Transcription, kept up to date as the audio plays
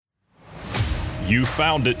You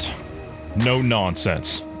found it. No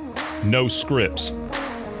nonsense. No scripts.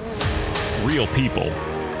 Real people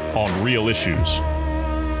on real issues.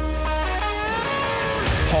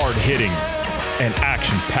 Hard-hitting and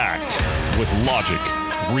action-packed with logic,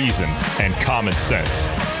 reason, and common sense.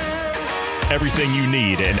 Everything you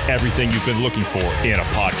need and everything you've been looking for in a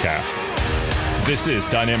podcast. This is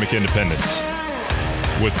Dynamic Independence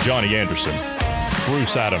with Johnny Anderson,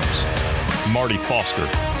 Bruce Adams, Marty Foster,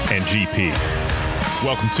 and GP.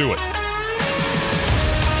 Welcome to it.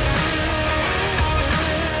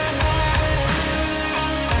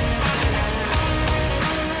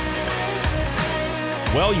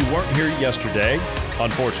 Well, you weren't here yesterday.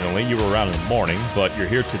 Unfortunately, you were around in the morning, but you're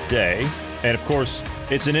here today. And of course,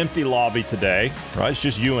 it's an empty lobby today, right? It's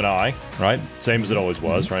just you and I, right? Same as it always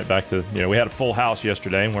was, right? Back to, we had a full house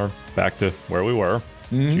yesterday and we're back to where we were.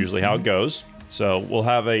 It's usually how it goes. So we'll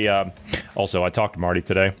have also I talked to Marty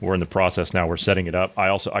today. We're in the process now. We're setting it up.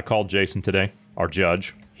 I called Jason today, our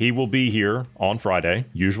judge. He will be here on Friday,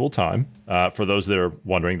 usual time. For those that are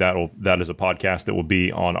wondering, that is a podcast that will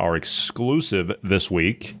be on our exclusive this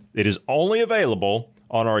week. It is only available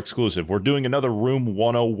on our exclusive. We're doing another Room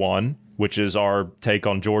 101, which is our take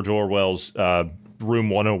on George Orwell's Room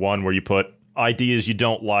 101, where you put ideas you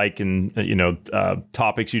don't like and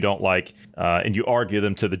topics you don't like, and you argue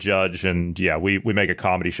them to the judge, and we make a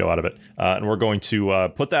comedy show out of it, and we're going to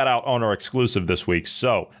put that out on our exclusive this week.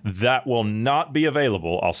 So that will not be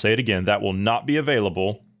available. I'll say it again, that will not be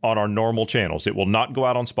available on our normal channels. It will not go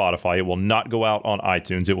out on Spotify. It will not go out on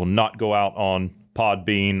iTunes. It will not go out on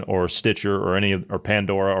Podbean or Stitcher or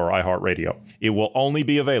Pandora or iHeartRadio. It will only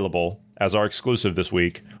be available as our exclusive this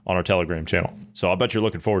week on our Telegram channel. So I bet you're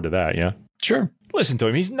looking forward to that, yeah? Sure. Listen to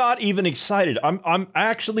him. He's not even excited. I'm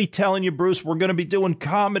actually telling you, Bruce, we're going to be doing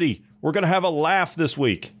comedy. We're going to have a laugh this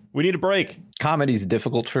week. We need a break. Comedy's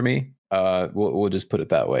difficult for me. We'll just put it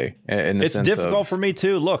that way. It's difficult for me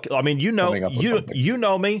too. Look, I mean, you know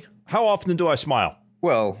me. How often do I smile?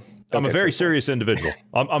 Well, I'm a very serious individual.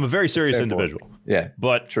 I'm a very serious individual. Yeah,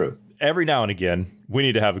 but true. Every now and again, we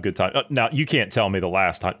need to have a good time. Now, you can't tell me the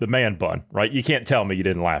last time, the man bun, right? You can't tell me you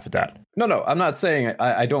didn't laugh at that. No, I'm not saying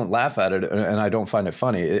I don't laugh at it and I don't find it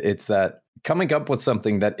funny. It's that coming up with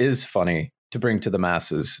something that is funny to bring to the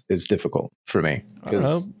masses is difficult for me.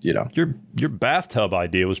 Because, your bathtub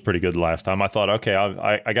idea was pretty good last time. I thought, okay,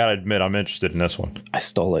 I got to admit, I'm interested in this one. I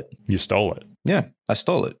stole it. You stole it. Yeah, I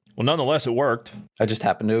stole it. Well, nonetheless, it worked. I just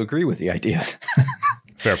happen to agree with the idea.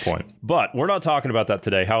 Fair point. But we're not talking about that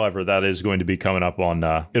today. However, that is going to be coming up on,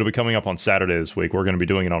 it'll be coming up on Saturday this week. We're going to be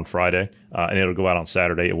doing it on Friday, and it'll go out on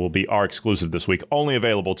Saturday. It will be our exclusive this week, only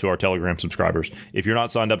available to our Telegram subscribers. If you're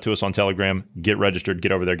not signed up to us on Telegram, get registered,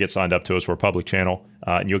 get over there, get signed up to us. We're a public channel,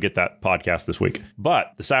 and you'll get that podcast this week.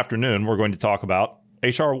 But this afternoon, we're going to talk about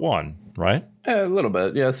HR 1, right? A little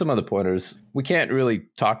bit. Yeah, some other pointers. We can't really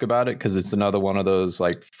talk about it because it's another one of those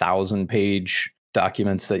 1,000-page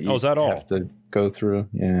documents that you have to go through.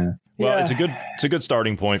 Yeah. Well, it's a good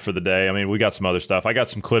starting point for the day. I mean, we got some other stuff. I got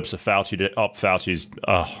some clips of Fauci.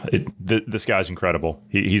 This guy's incredible.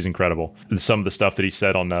 He's incredible. Some of the stuff that he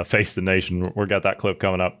said on Face the Nation, we got that clip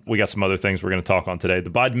coming up. We got some other things we're going to talk on today. The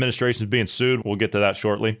Biden administration is being sued. We'll get to that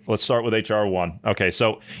shortly. Let's start with HR 1. Okay,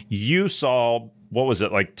 so you saw, what was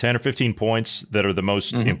it, 10 or 15 points that are the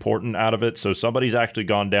most important out of it? So somebody's actually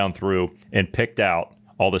gone down through and picked out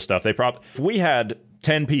all this stuff. If we had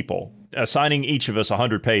 10 people assigning each of us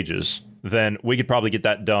 100 pages, then we could probably get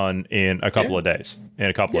that done in a couple of days. Yeah,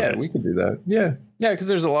 we could do that. Yeah, because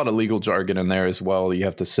there's a lot of legal jargon in there as well. You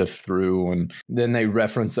have to sift through, and then they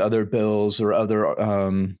reference other bills or other,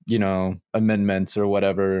 amendments or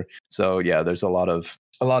whatever. So yeah, there's a lot of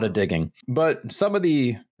digging. But some of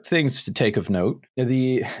the things to take of note,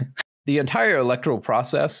 the entire electoral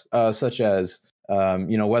process, such as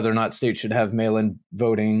whether or not states should have mail-in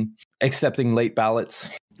voting, accepting late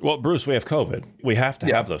ballots. Well, Bruce, we have COVID. We have to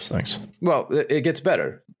have those things. Well, it gets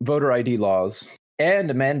better. Voter ID laws and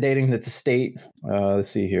mandating that the state, let's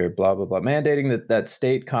see here, blah, blah, blah, mandating that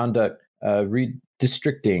state conduct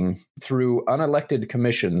redistricting through unelected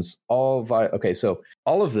commissions. So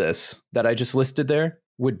all of this that I just listed there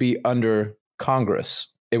would be under Congress.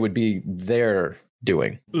 It would be their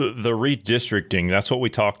doing. The redistricting, that's what we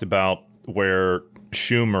talked about, where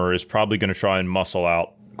Schumer is probably going to try and muscle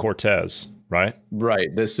out Cortez, right?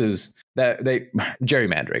 Right. This is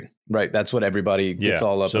gerrymandering, right? That's what everybody gets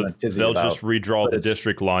all up in a tizzy about. They'll just redraw the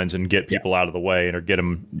district lines and get people out of the way, or get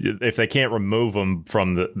them. If they can't remove them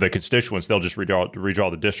from the constituents, they'll just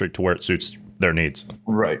redraw the district to where it suits their needs.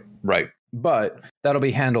 Right. But that'll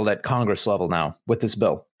be handled at Congress level now with this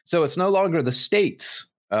bill. So it's no longer the states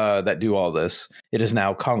that do all this. It is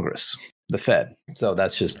now Congress. the Fed. So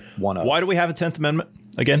that's just one of. Why do we have a 10th Amendment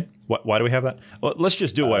again? Why do we have that? Well, let's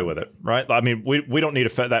just do away with it, right? I mean, we don't need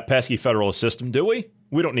that pesky federalist system, do we?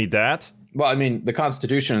 We don't need that. Well, I mean, the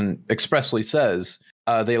Constitution expressly says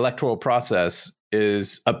the electoral process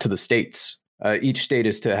is up to the states. Each state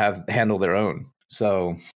is to handle their own.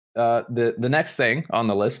 So the next thing on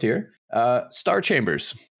the list here, star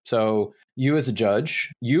chambers. So you as a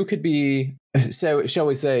judge, you could be, shall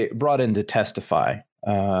we say, brought in to testify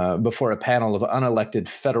before a panel of unelected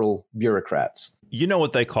federal bureaucrats. You know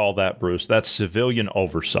what they call that, Bruce? That's civilian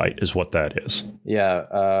oversight is what that is.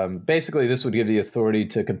 Yeah. Basically, this would give the authority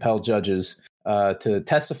to compel judges to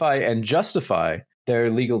testify and justify their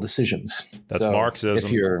legal decisions. That's Marxism.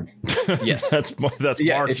 If you're, yes, that's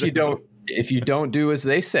Marxism. If you don't do as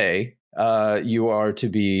they say, you are to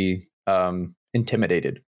be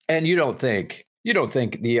intimidated. And you don't think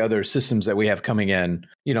the other systems that we have coming in,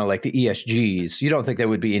 like the ESGs, you don't think there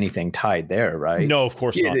would be anything tied there, right? No, of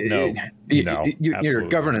course not. No, your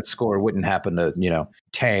governance score wouldn't happen to,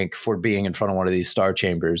 tank for being in front of one of these star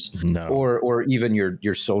chambers. No. Or even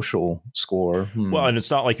your social score. Well, and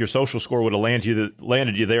it's not like your social score would have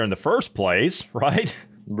landed you there in the first place, right?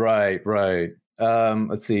 Right.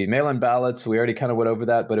 Let's see. Mail-in ballots, we already kind of went over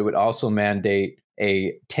that, but it would also mandate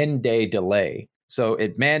a 10-day delay. So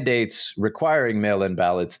it mandates requiring mail-in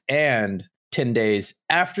ballots and 10 days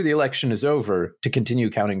after the election is over to continue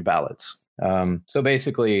counting ballots. So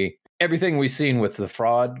basically, everything we've seen with the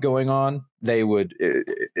fraud going on, they would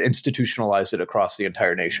institutionalize it across the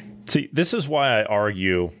entire nation. See, this is why I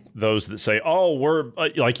argue those that say, oh, we're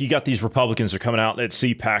like, you got these Republicans are coming out at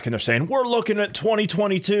CPAC and they're saying, we're looking at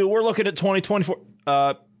 2022, we're looking at 2024.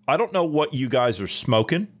 I don't know what you guys are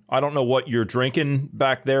smoking. I don't know what you're drinking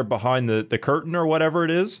back there behind the curtain or whatever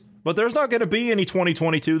it is, but there's not going to be any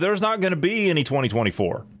 2022. There's not going to be any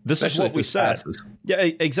 2024. This is what we said. Yeah,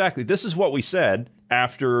 exactly. This is what we said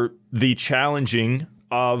after the challenging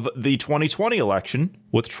of the 2020 election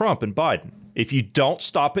with Trump and Biden. If you don't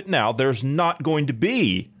stop it now, there's not going to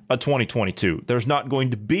be a 2022. There's not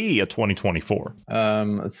going to be a 2024.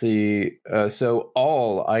 Let's see. So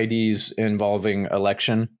all IDs involving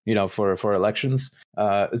election, for elections,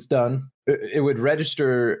 is done. It would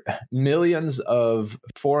register millions of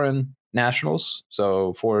foreign nationals,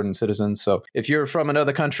 so foreign citizens. So if you're from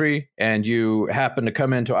another country and you happen to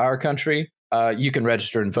come into our country, you can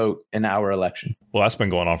register and vote in our election. Well, that's been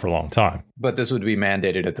going on for a long time. But this would be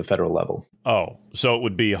mandated at the federal level. Oh, so it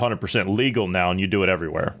would be 100% legal now, and you do it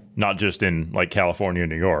everywhere, not just in like California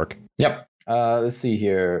and New York. Yep. Let's see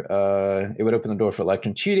here. It would open the door for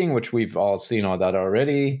election cheating, which we've all seen all that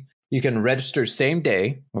already. You can register same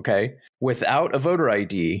day, okay, without a voter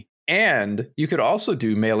ID, and you could also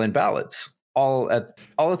do mail-in ballots all at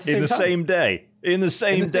the same time. In the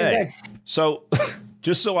same day. So.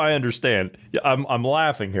 Just so I understand, I'm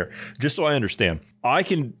laughing here. Just so I understand, I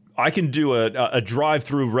can do a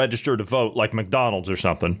drive-through register to vote like McDonald's or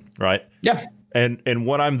something, right? Yeah. And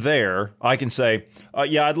when I'm there, I can say,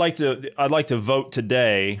 yeah, I'd like to vote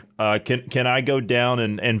today. Can I go down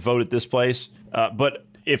and vote at this place? But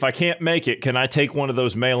if I can't make it, can I take one of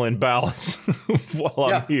those mail-in ballots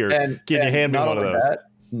while I'm here? Can you hand me one of those?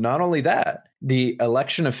 Not only that, the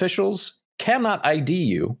election officials cannot ID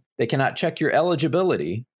you. They cannot check your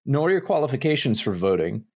eligibility nor your qualifications for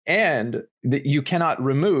voting, and you cannot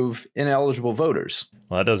remove ineligible voters.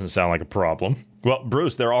 Well, that doesn't sound like a problem. Well,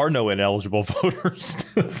 Bruce, there are no ineligible voters.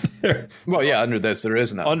 Well, yeah, under this, there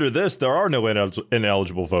is none. Under this, there are no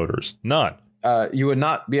ineligible voters. None. You would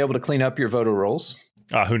not be able to clean up your voter rolls.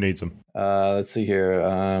 Who needs them? Let's see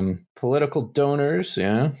here. Political donors,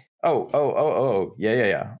 yeah. Oh,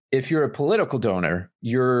 yeah. If you're a political donor,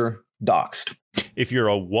 you're doxxed. If you're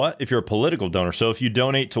a what? If you're a political donor. So if you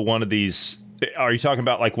donate to one of these, are you talking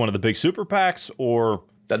about like one of the big super PACs or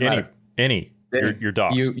any? You're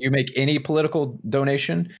doxxed. You make any political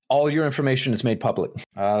donation, all your information is made public.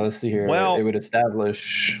 Let's see here. Well, it would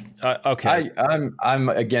establish. Okay. I'm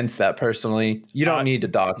against that personally. You don't need to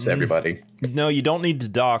dox everybody. No, you don't need to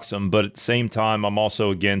dox them. But at the same time, I'm also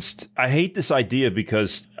against. I hate this idea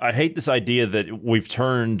that we've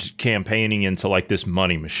turned campaigning into like this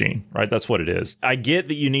money machine, right? That's what it is. I get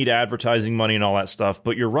that you need advertising money and all that stuff,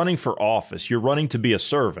 but you're running for office. You're running to be a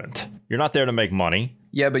servant. You're not there to make money.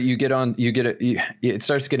 Yeah, but it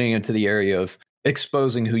starts getting into the area of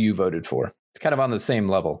exposing who you voted for. It's kind of on the same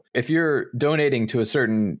level. If you're donating to a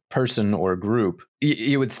certain person or group,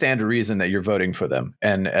 you would stand to reason that you're voting for them.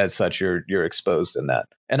 And as such, you're exposed in that.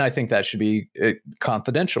 And I think that should be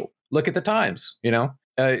confidential. Look at the Times,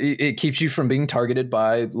 it keeps you from being targeted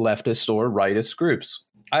by leftist or rightist groups.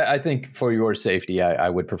 I think for your safety, I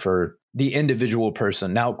would prefer the individual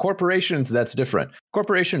person. Now, corporations, that's different.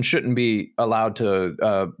 Corporations shouldn't be allowed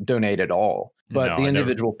to donate at all. But the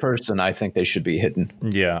individual person, I think they should be hidden.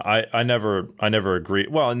 Yeah, I never agree.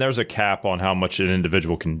 Well, and there's a cap on how much an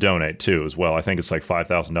individual can donate too, as well. I think it's like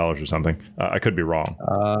 $5,000 or something. I could be wrong.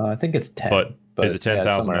 I think it's 10. But is it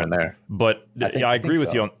 10,000? Somewhere in there. But I agree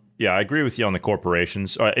with you on. Yeah, I agree with you on the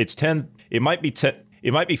corporations. It's 10. It might be 10.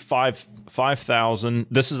 It might be 5,000.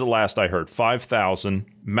 This is the last I heard. 5,000,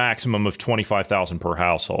 maximum of 25,000 per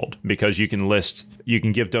household, because you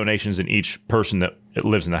can give donations in each person that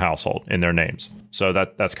lives in the household in their names. So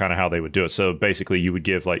that's kind of how they would do it. So basically, you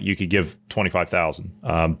could give 25,000,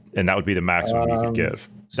 and that would be the maximum you could give.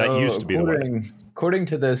 That used to be the way. According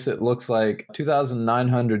to this, it looks like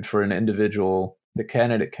 2,900 for an individual. The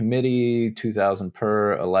candidate committee, 2,000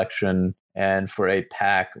 per election. And for a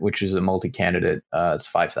PAC, which is a multi-candidate, it's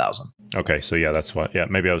 5,000. Okay, so yeah, that's what. Yeah,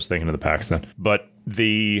 maybe I was thinking of the PACs then. But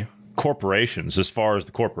the corporations, as far as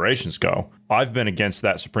the corporations go, I've been against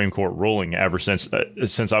that Supreme Court ruling ever since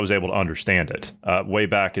I was able to understand it. Way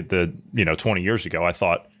back at 20 years ago, I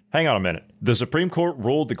thought, hang on a minute, the Supreme Court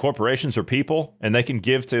ruled the corporations are people and they can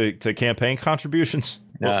give to campaign contributions.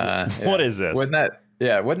 What is this? Wasn't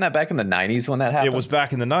that back in the 90s when that happened? It was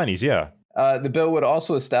back in the 90s, yeah. The bill would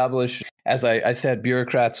also establish, as I said,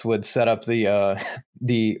 bureaucrats would set up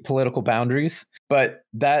the political boundaries, but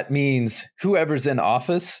that means whoever's in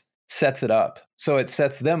office sets it up. So it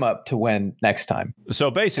sets them up to win next time. So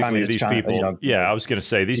basically these people, I was going to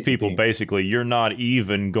say, these people, basically, you're not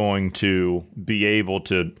even going to be able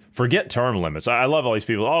to forget term limits. I love all these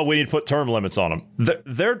people. Oh, we need to put term limits on them.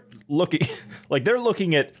 They're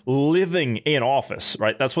looking at living in office,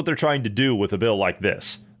 right? That's what they're trying to do with a bill like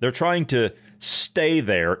this. They're trying to stay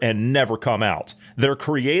there and never come out. They're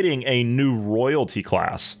creating a new royalty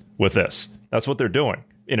class with this. That's what they're doing.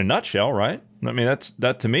 In a nutshell, right? I mean,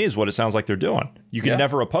 that to me is what it sounds like they're doing. You can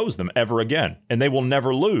never oppose them ever again, and they will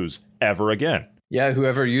never lose ever again. Yeah,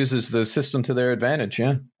 whoever uses the system to their advantage,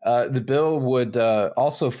 yeah. The bill would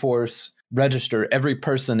also register every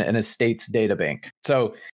person in a state's data bank.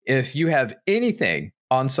 So if you have anything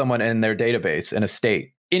on someone in their database in a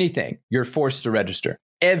state, anything, you're forced to register.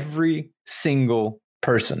 Every single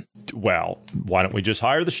person. Well, why don't we just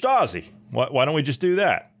hire the Stasi? Why don't we just do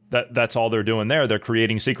that? That's all they're doing there. They're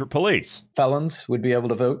creating secret police. Felons would be able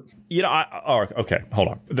to vote. Okay, hold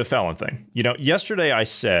on. The felon thing. Yesterday I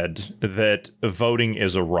said that voting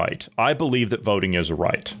is a right. I believe that voting is a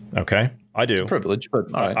right. Okay, I do. It's a privilege,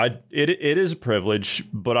 but all right. It is a privilege,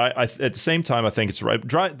 but I at the same time I think it's right.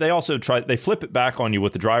 They flip it back on you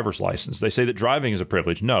with the driver's license. They say that driving is a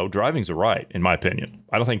privilege. No, driving's a right, in my opinion.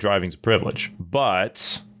 I don't think driving's a privilege,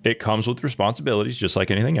 but it comes with responsibilities, just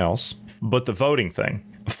like anything else. But the voting thing.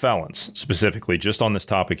 Felons, specifically, just on this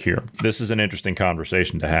topic here, this is an interesting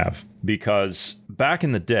conversation to have, because back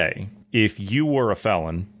in the day, if you were a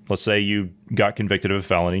felon, let's say you got convicted of a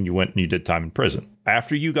felony and you went and you did time in prison.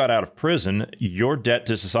 After you got out of prison, your debt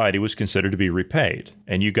to society was considered to be repaid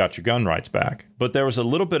and you got your gun rights back. But there was a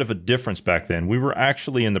little bit of a difference back then. We were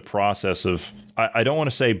actually in the process of, I don't want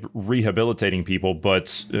to say rehabilitating people,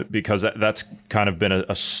 but because that's kind of been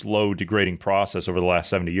a slow degrading process over the last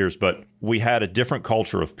 70 years. But we had a different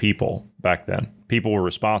culture of people back then. People were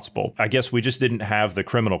responsible. I guess we just didn't have the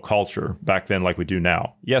criminal culture back then like we do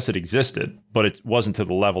now. Yes, it existed, but it wasn't to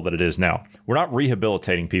the level that it is now. We're not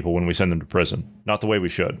rehabilitating people when we send them to prison. Not the way we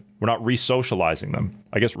should. We're not re-socializing them.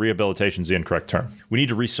 I guess rehabilitation is the incorrect term. We need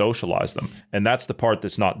to re-socialize them. And that's the part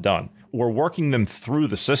that's not done. We're working them through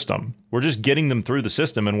the system. We're just getting them through the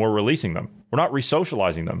system and we're releasing them. We're not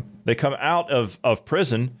re-socializing them. They come out of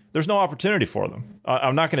prison. There's no opportunity for them.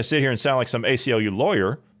 I'm not going to sit here and sound like some ACLU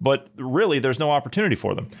lawyer, but really there's no opportunity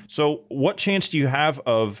for them. So what chance do you have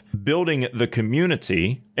of building the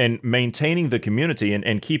community and maintaining the community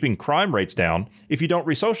and keeping crime rates down if you don't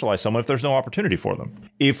re-socialize someone, if there's no opportunity for them?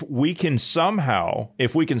 If we can somehow,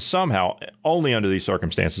 only under these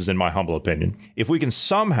circumstances, in my humble opinion, if we can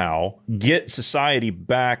somehow get society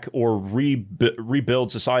back or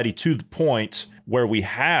rebuild society to the point where we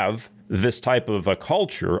have this type of a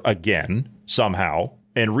culture again, somehow,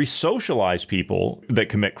 and re-socialize people that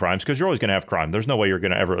commit crimes, because you're always going to have crime. There's no way you're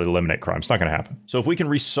going to ever eliminate crime. It's not going to happen. So if we can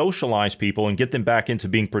re-socialize people and get them back into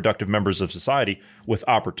being productive members of society with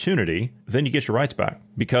opportunity, then you get your rights back.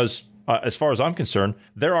 Because as far as I'm concerned,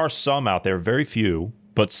 there are some out there, very few,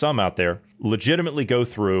 but some out there legitimately go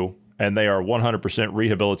through and they are 100%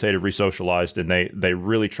 rehabilitated, re-socialized, and they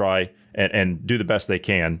really try and do the best they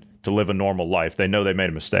can to live a normal life. They know they made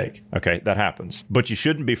a mistake. Okay, that happens. But you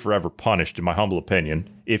shouldn't be forever punished, in my humble opinion,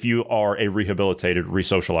 if you are a rehabilitated,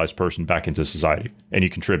 resocialized person back into society and you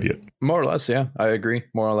contribute. More or less, yeah, I agree.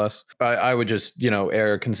 More or less, I would just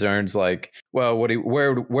air concerns like, well, what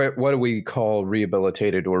do we call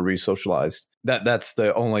rehabilitated or resocialized? That's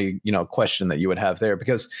the only question that you would have there,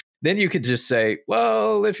 because then you could just say,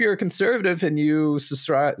 well, if you're a conservative and you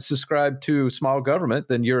subscribe to small government,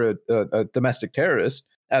 then you're a domestic terrorist.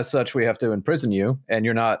 As such, we have to imprison you, and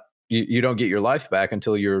you don't get your life back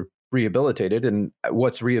until you're rehabilitated. And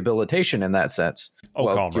what's rehabilitation in that sense?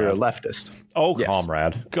 Oh, comrade. You're a leftist. Oh, yes.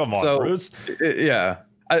 Comrade. Come on, Bruce. Yeah.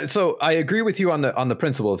 So I agree with you on the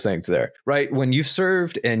principle of things there, right? When you've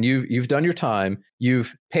served and you've done your time,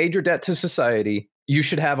 you've paid your debt to society, you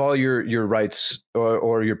should have all your rights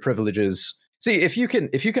or your privileges. See, if you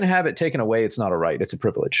can have it taken away, it's not a right; it's a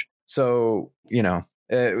privilege. So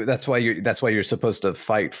that's why you're supposed to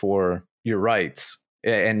fight for your rights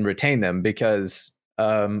and retain them, because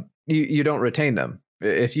you don't retain them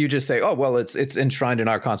if you just say, oh well, it's enshrined in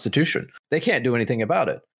our Constitution. They can't do anything about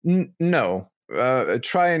it. No,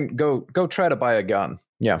 try and go try to buy a gun.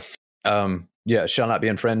 Yeah, shall not be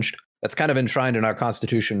infringed. That's kind of enshrined in our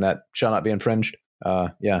Constitution. That shall not be infringed.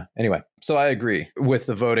 Yeah. Anyway, so I agree with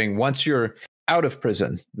the voting once you're out of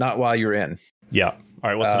prison, not while you're in. Yeah. All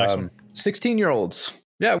right. What's the next one? 16-year-olds.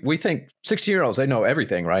 Yeah, we think 16-year-olds, they know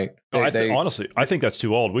everything, right? Honestly, I think that's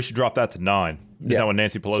too old. We should drop that to 9. Is that what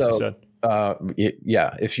Nancy Pelosi said?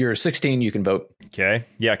 Yeah. If you're 16, you can vote. Okay.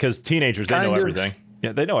 Yeah, because teenagers, they know everything.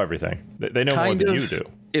 Yeah, they know everything. They know more than you do.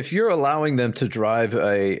 If you're allowing them to drive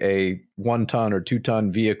a 1-ton or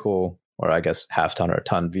 2-ton vehicle, or I guess half-ton or a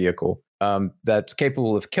ton vehicle, that's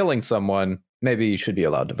capable of killing someone, maybe you should be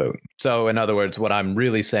allowed to vote. So in other words, what I'm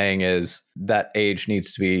really saying is that age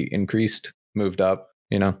needs to be increased, moved up,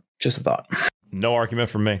 just a thought. No argument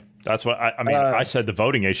from me. That's what I mean. I said the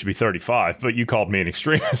voting age should be 35, but you called me an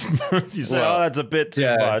extremist. You said, that's a bit too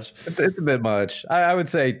much. It's a bit much. I would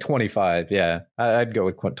say 25. Yeah, I'd go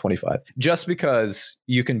with 25, just because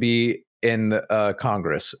you can be in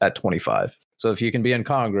Congress at 25. So if you can be in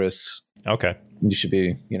Congress, okay, you should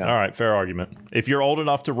be, All right, fair argument. If you're old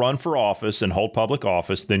enough to run for office and hold public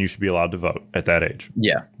office, then you should be allowed to vote at that age.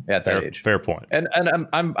 Yeah, at that age. Fair point. And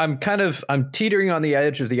I'm teetering on the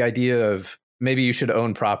edge of the idea of maybe you should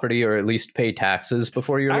own property or at least pay taxes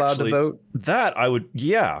before you're allowed to vote. That I would,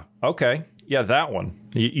 yeah, okay, yeah, that one.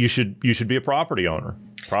 You should be a property owner.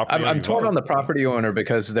 I'm torn on the property owner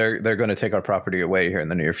because they're going to take our property away here in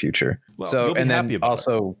the near future. Well, so and then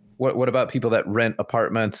also, what about people that rent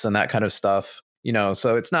apartments and that kind of stuff?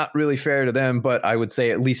 So it's not really fair to them, but I would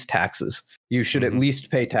say at least taxes. You should at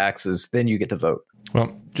least pay taxes, then you get to vote.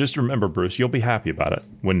 Well, just remember, Bruce, you'll be happy about it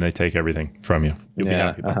when they take everything from you. You'll be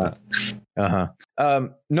happy about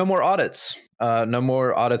that. No more audits. No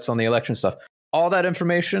more audits on the election stuff. All that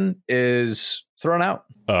information is thrown out.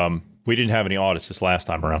 We didn't have any audits this last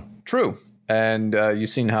time around. True. And you've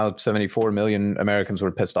seen how 74 million Americans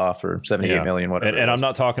were pissed off, or 78 million, whatever. And I'm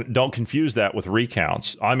not talking, don't confuse that with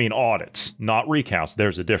recounts. I mean audits, not recounts.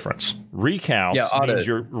 There's a difference. Recounts means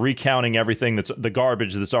you're recounting everything that's the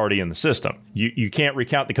garbage that's already in the system. You can't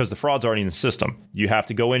recount because the fraud's already in the system. You have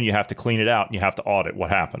to go in, you have to clean it out, and you have to audit what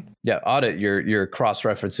happened. Yeah, audit, you're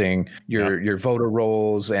cross-referencing your voter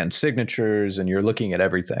rolls and signatures, and you're looking at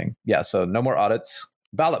everything. Yeah, so no more audits.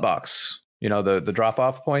 Ballot box, the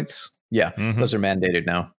drop-off points. Yeah, those are mandated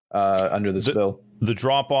now under this bill. The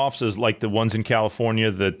drop-offs is like the ones in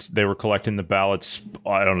California that they were collecting the ballots,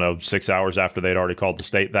 I don't know, 6 hours after they'd already called the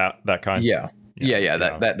state, that kind? Yeah.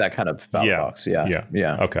 That kind of ballot box.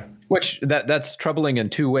 Yeah. Okay. Which that's troubling in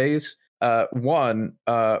two ways. One,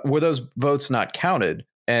 were those votes not counted?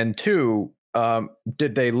 And two,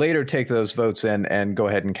 did they later take those votes in and go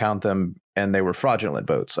ahead and count them, and they were fraudulent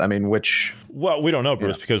votes? I mean, which... Well, we don't know,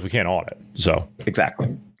 Bruce, because we can't audit. So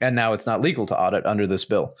exactly. And now it's not legal to audit under this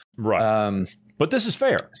bill. Right. But this is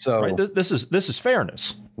fair. So right? This is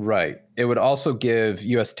fairness. Right. It would also give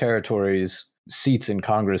U.S. territories seats in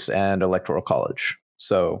Congress and Electoral College.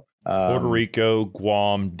 So Puerto Rico,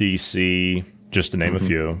 Guam, D.C., just to name a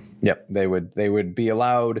few. Yep. They would be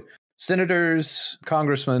allowed senators,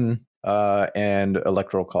 congressmen, and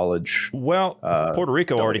Electoral College. Well, Puerto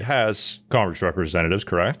Rico already has Congress representatives,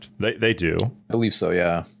 correct? They do. I believe so,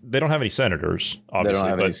 yeah. They don't have any senators, obviously. They don't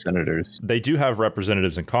have any senators. They do have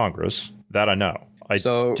representatives in Congress. That I know. I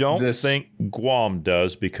don't think Guam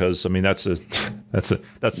does because, I mean, that's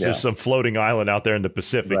That's just some floating island out there in the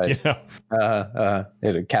Pacific. Right. You know,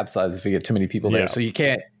 it'd capsize if you get too many people there. Yeah. So you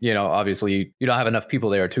can't, obviously you don't have enough people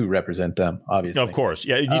there to represent them. Obviously, of course.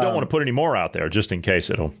 Yeah, you don't want to put any more out there just in case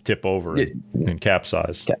it'll tip over and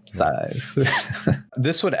capsize. Capsize.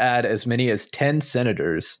 This would add as many as 10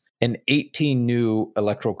 senators and 18 new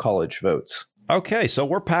electoral college votes. Okay, so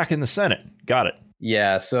we're packing the Senate. Got it.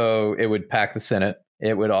 Yeah, so it would pack the Senate.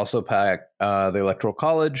 It would also pack the Electoral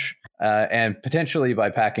College. And potentially by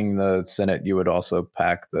packing the Senate, you would also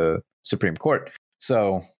pack the Supreme Court.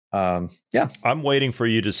 So, yeah. I'm waiting for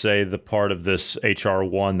you to say the part of this HR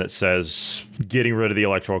 1 that says getting rid of the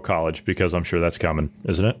Electoral College, because I'm sure that's coming,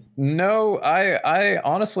 isn't it? No, I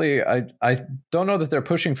honestly, I don't know that they're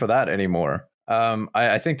pushing for that anymore.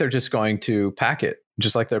 I think they're just going to pack it,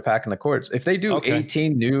 just like they're packing the courts. If they do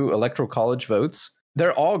 18 new Electoral College votes,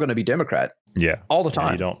 they're all going to be Democrat. Yeah, all the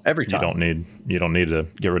time. Every time. You don't need to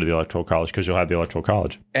get rid of the Electoral College because you'll have the Electoral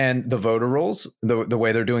College. And the voter rolls, the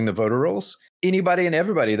way they're doing the voter rolls, anybody and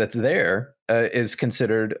everybody that's there is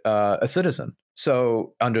considered a citizen.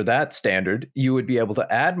 So under that standard, you would be able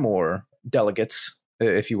to add more delegates,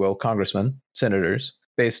 if you will, congressmen, senators,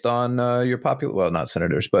 based on your not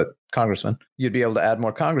senators, but congressmen. You'd be able to add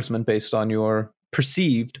more congressmen based on your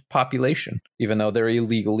perceived population, even though they're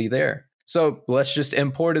illegally there. So let's just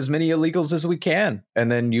import as many illegals as we can, and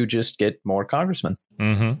then you just get more congressmen.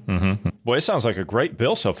 Boy, it sounds like a great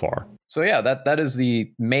bill so far. So yeah, that is the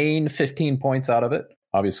main 15 points out of it.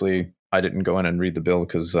 Obviously, I didn't go in and read the bill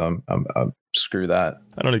because screw that.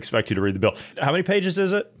 I don't expect you to read the bill. How many pages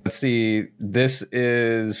is it? Let's see. This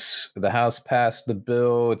is the House passed the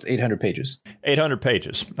bill. It's 800 pages. 800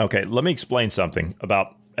 pages. Okay, let me explain something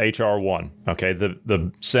about HR 1. Okay,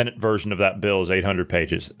 the Senate version of that bill is 800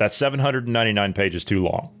 pages. That's 799 pages too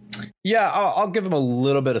long. Yeah, I'll give them a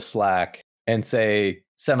little bit of slack and say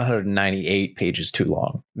 798 pages too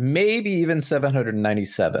long. Maybe even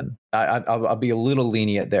 797. I'll be a little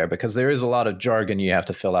lenient there because there is a lot of jargon you have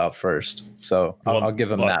to fill out first. So I'll give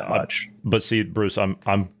them that much. But see, Bruce,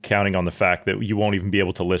 I'm counting on the fact that you won't even be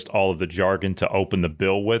able to list all of the jargon to open the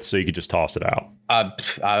bill with, so you could just toss it out.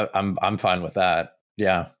 I'm fine with that.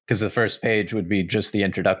 Yeah, because the first page would be just the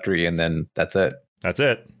introductory, and then that's it. That's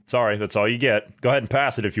it. Sorry, that's all you get. Go ahead and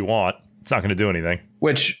pass it if you want. It's not going to do anything.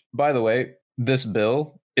 Which, by the way, this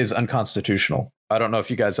bill is unconstitutional. I don't know if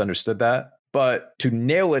you guys understood that, but to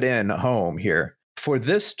nail it in home here, for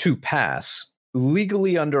this to pass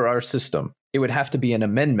legally under our system, it would have to be an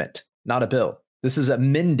amendment, not a bill. This is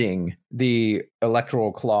amending the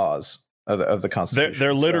electoral clause of the Constitution.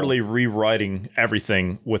 They're literally rewriting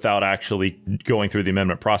everything without actually going through the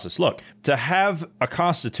amendment process. Look, to have a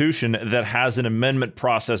Constitution that has an amendment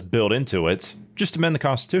process built into it, just amend the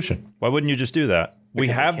Constitution. Why wouldn't you just do that? Because we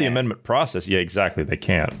have the amendment process. Yeah, exactly. They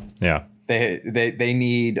can't. Yeah. They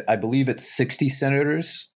need, I believe it's 60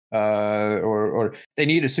 senators, or they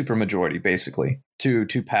need a supermajority basically to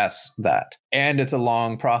pass that. And it's a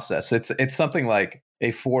long process. It's something like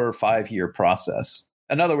a 4 or 5 year process.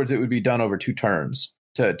 In other words, it would be done over 2 terms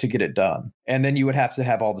to get it done. And then you would have to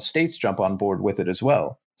have all the states jump on board with it as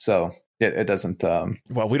well. So it doesn't.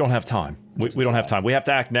 Well, we don't have time. We don't have time. We have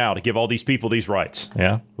to act now to give all these people these rights.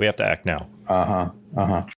 Yeah, we have to act now.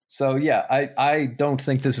 So, yeah, I don't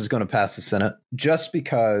think this is going to pass the Senate just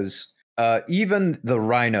because even the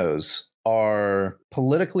rhinos are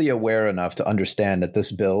politically aware enough to understand that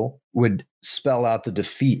this bill would spell out the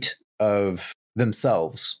defeat of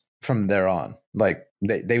themselves from there on. Like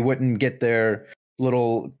they wouldn't get their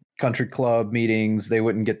little country club meetings. They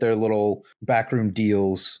wouldn't get their little backroom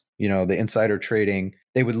deals, the insider trading.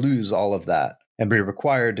 They would lose all of that and be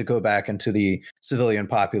required to go back into the civilian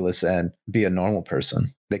populace and be a normal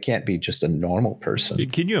person. They can't be just a normal person.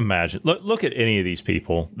 Can you imagine? Look at any of these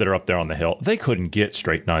people that are up there on the Hill. They couldn't get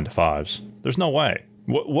straight 9-to-5s. There's no way.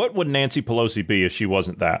 What would Nancy Pelosi be if she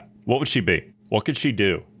wasn't that? What would she be? What could she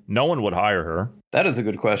do? No one would hire her. That is a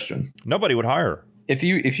good question. Nobody would hire her. If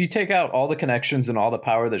you take out all the connections and all the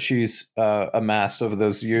power that she's amassed over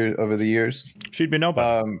the years, she'd be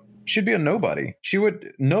nobody. She'd be a nobody.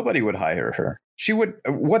 Nobody would hire her. She would.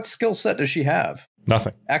 What skill set does she have?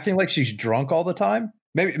 Nothing. Acting like she's drunk all the time.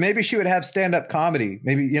 Maybe she would have stand-up comedy.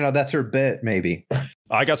 Maybe, that's her bit, maybe.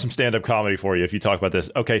 I got some stand-up comedy for you if you talk about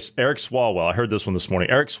this. Okay, so Eric Swalwell. I heard this one this morning.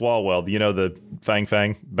 Eric Swalwell, the Fang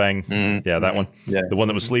Bang? Mm-hmm. Yeah, that one. Yeah. The one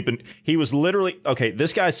that was sleeping. He was literally,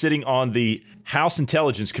 this guy's sitting on the House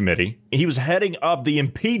Intelligence Committee. He was heading up the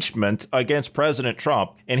impeachment against President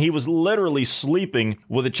Trump, and he was literally sleeping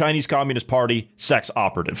with a Chinese Communist Party sex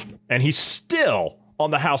operative. And he's still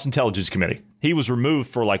on the House Intelligence Committee. He was removed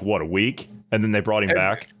for a week. And then they brought him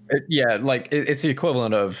back. It's the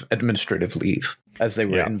equivalent of administrative leave as they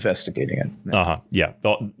were investigating it. Yeah.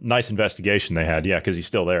 Well, nice investigation they had. Yeah, because he's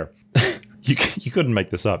still there. You couldn't make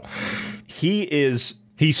this up. He's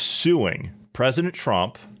suing President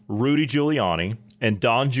Trump, Rudy Giuliani, and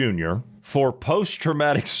Don Jr. for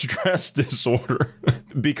post-traumatic stress disorder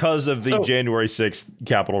because of the January 6th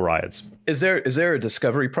Capitol riots. Is there a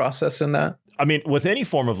discovery process in that? I mean, with any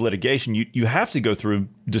form of litigation, you have to go through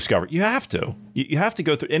discovery. You have to. You have to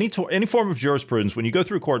go through any form of jurisprudence. When you go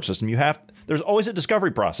through a court system, there's always a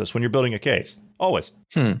discovery process when you're building a case. Always.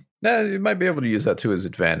 You might be able to use that to his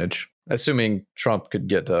advantage, assuming Trump could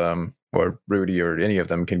get or Rudy or any of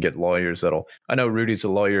them can get lawyers I know Rudy's a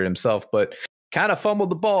lawyer himself, but kind of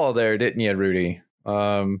fumbled the ball there, didn't you, Rudy?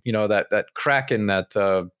 That Kraken,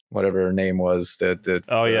 that whatever her name was,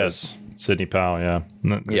 yes, Sidney Powell,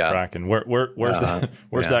 the Kraken. Where's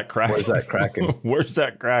that Kraken? Where's that Kraken? Where's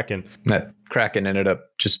that Kraken? That Kraken ended up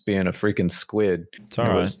just being a freaking squid. It's all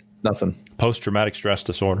right. Was nothing. Post-traumatic stress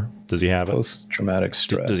disorder. Does he have it? Post-traumatic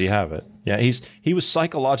stress. Does he have it? Yeah, he was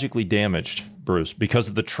psychologically damaged, Bruce, because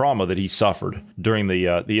of the trauma that he suffered during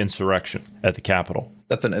the insurrection at the Capitol.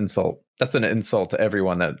 That's an insult. That's an insult to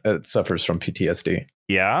everyone that suffers from PTSD.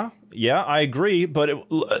 Yeah, I agree.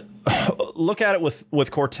 But look at it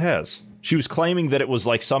with Cortez. She was claiming that it was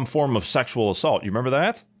like some form of sexual assault. You remember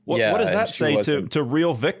that? What does that say to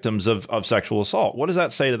real victims of sexual assault? What does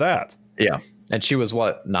that say to that? Yeah. And she was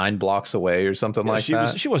 9 blocks away or something like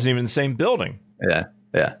that? She wasn't even in the same building. Yeah.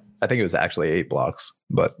 I think it was actually 8 blocks,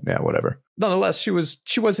 but yeah, whatever. Nonetheless,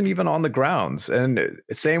 she wasn't even on the grounds. And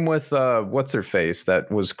same with what's her face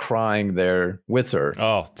that was crying there with her.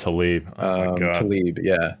 Oh, Tlaib. Oh my God. Tlaib,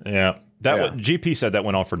 yeah. Yeah. GP said that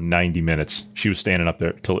went on for 90 minutes. She was standing up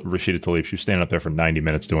there, Rashida Tlaib. She was standing up there for 90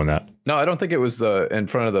 minutes doing that. No, I don't think it was in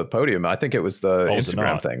front of the podium. I think it was the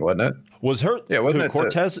Instagram thing, wasn't it? Was her? Yeah, wasn't it?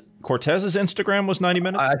 Cortez's Instagram was 90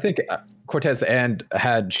 minutes. I think Cortez had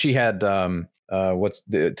what's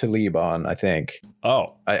the Tlaib on? I think.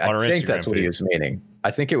 Oh, I think that's what he was meaning.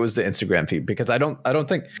 I think it was the Instagram feed because I don't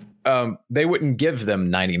think they wouldn't give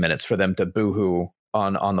them 90 minutes for them to boohoo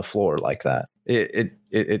on the floor like that.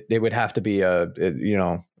 It would have to be I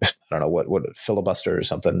don't know what filibuster or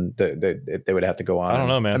something. They would have to go on. I don't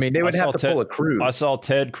know, man. I mean, they would have to pull a Cruz. I saw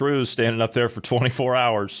Ted Cruz standing up there for 24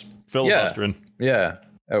 hours filibustering. Yeah,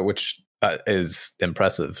 which is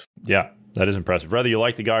impressive. Yeah, that is impressive. Whether you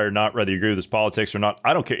like the guy or not, whether you agree with his politics or not,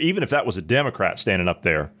 I don't care. Even if that was a Democrat standing up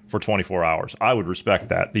there for 24 hours, I would respect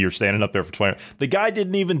that you're standing up there for 20. The guy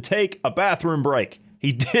didn't even take a bathroom break.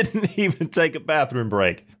 He didn't even take a bathroom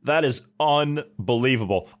break. That is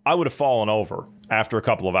unbelievable. I would have fallen over after a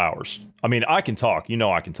couple of hours. I mean, I can talk.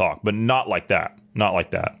 I can talk, but not like that. Not like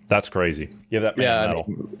that. That's crazy. Give that man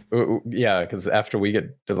medal. Yeah, because after we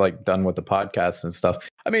get done with the podcast and stuff,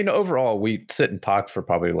 I mean, overall, we sit and talk for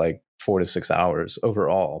probably 4 to 6 hours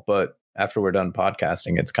overall. But after we're done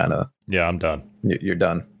podcasting, it's kind of... Yeah, I'm done. You're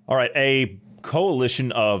done. All right. A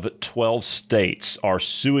coalition of 12 states are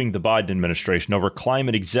suing the Biden administration over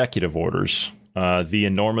climate executive orders, the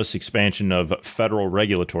enormous expansion of federal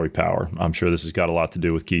regulatory power. I'm sure this has got a lot to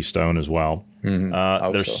do with Keystone as well.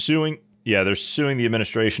 They're suing the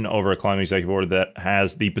administration over a climate executive order that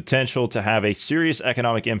has the potential to have a serious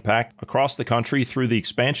economic impact across the country through the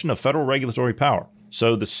expansion of federal regulatory power.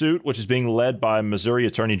 So the suit, which is being led by Missouri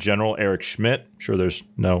Attorney General Eric Schmidt, I'm sure there's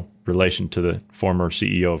no relation to the former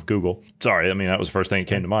CEO of Google. Sorry, I mean, that was the first thing that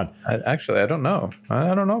came to mind. I don't know.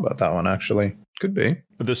 I don't know about that one, actually. Could be.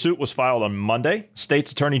 The suit was filed on Monday.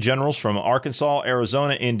 States attorney generals from Arkansas,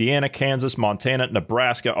 Arizona, Indiana, Kansas, Montana,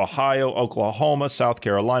 Nebraska, Ohio, Oklahoma, South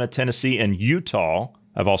Carolina, Tennessee, and Utah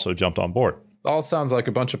have also jumped on board. All sounds like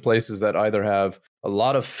a bunch of places that either have a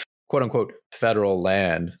lot of quote unquote federal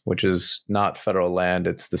land, which is not federal land.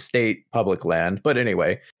 It's the state public land. But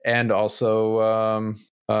anyway, and also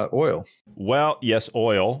oil. Well, yes,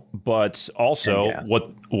 oil, but also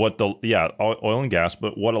oil and gas.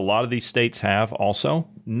 But what a lot of these states have also,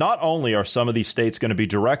 not only are some of these states going to be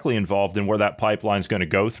directly involved in where that pipeline is going to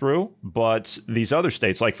go through, but these other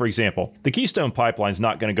states, like, for example, the Keystone Pipeline is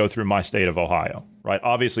not going to go through my state of Ohio, right?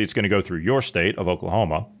 Obviously, it's going to go through your state of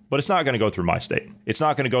Oklahoma, but it's not going to go through my state. It's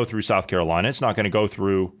not going to go through South Carolina. It's not going to go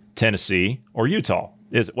through Tennessee or Utah.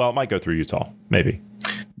 It might go through Utah, maybe.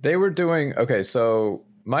 They were doing, okay, so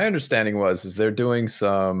my understanding is they're doing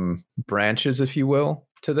some branches, if you will,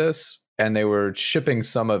 to this, and they were shipping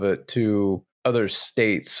some of it to other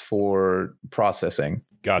states for processing.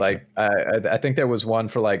 Gotcha. Like I think there was one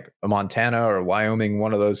for like Montana or Wyoming,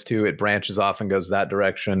 one of those two. It branches off and goes that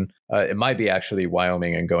direction. It might be actually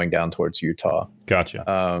Wyoming and going down towards Utah. Gotcha.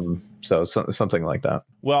 So something like that.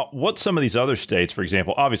 Well, what some of these other states, for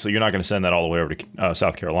example, obviously you're not going to send that all the way over to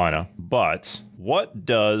South Carolina, but what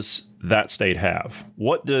does that state have?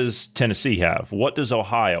 What does Tennessee have? What does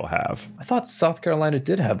Ohio have? I thought South Carolina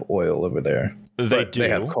did have oil over there. They do. They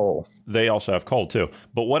have coal. They also have coal, too.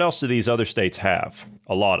 But what else do these other states have?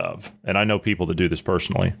 A lot of. And I know people that do this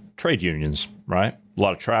personally. Trade unions, right? A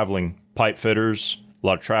lot of traveling pipe fitters, a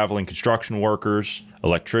lot of traveling construction workers,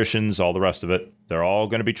 electricians, all the rest of it. They're all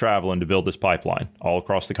going to be traveling to build this pipeline all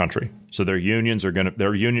across the country. So their union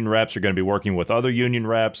reps are going to be working with other union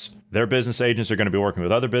reps. Their business agents are going to be working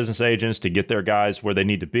with other business agents to get their guys where they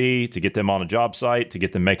need to be, to get them on a job site, to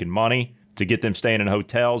get them making money, to get them staying in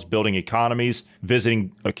hotels, building economies,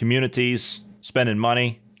 visiting communities, spending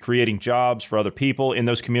money, creating jobs for other people in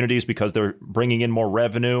those communities because they're bringing in more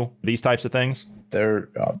revenue, these types of things. There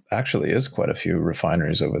actually is quite a few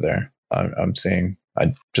refineries over there. I'm seeing.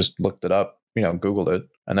 I just looked it up. Googled it,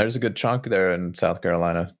 and there's a good chunk there in South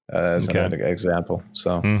Carolina as another example.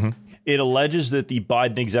 So It alleges that the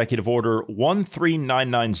Biden Executive Order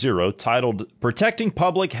 13990, titled Protecting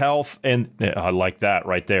Public Health, and I like that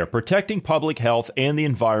right there, Protecting Public Health and the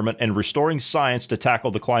Environment and Restoring Science to Tackle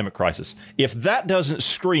the Climate Crisis. If that doesn't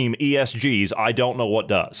scream ESGs, I don't know what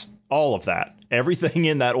does. All of that. Everything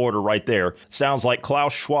in that order right there sounds like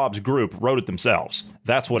Klaus Schwab's group wrote it themselves.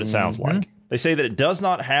 That's what it sounds like. They say that it does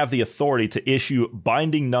not have the authority to issue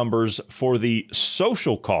binding numbers for the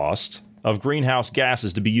social cost of greenhouse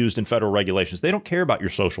gases to be used in federal regulations. They don't care about your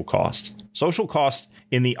social costs. Social costs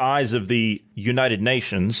in the eyes of the United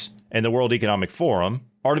Nations and the World Economic Forum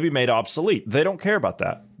are to be made obsolete. They don't care about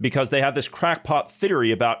that because they have this crackpot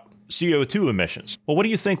theory about CO2 emissions. Well, what do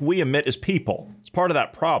you think we emit as people? It's part of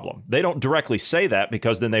that problem. They don't directly say that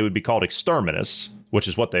because then they would be called exterminists, which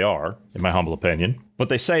is what they are, in my humble opinion. But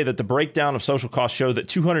they say that the breakdown of social costs show that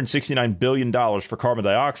 $269 billion for carbon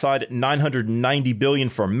dioxide, $990 billion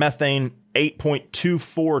for methane,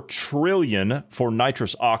 $8.24 trillion for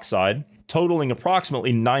nitrous oxide, totaling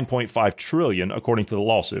approximately $9.5 trillion, according to the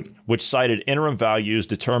lawsuit, which cited interim values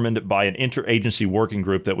determined by an interagency working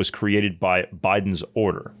group that was created by Biden's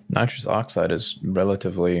order. Nitrous oxide is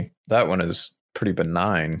that one is pretty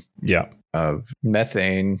benign. Yeah.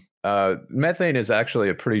 Methane is actually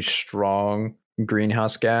a pretty strong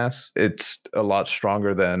greenhouse gas. It's a lot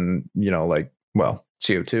stronger than,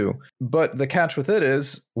 CO2. But the catch with it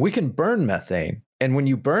is we can burn methane. And when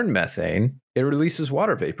you burn methane, it releases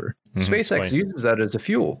water vapor. SpaceX uses that as a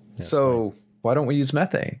fuel. So why don't we use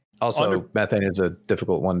methane? Also, methane is a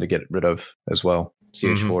difficult one to get rid of as well.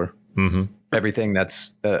 CH4. Everything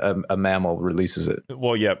that's a mammal releases it.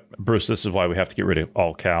 Well, yeah, Bruce, this is why we have to get rid of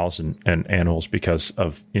all cows and animals because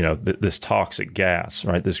of, this toxic gas,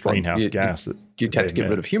 right? This greenhouse gas. You'd have to get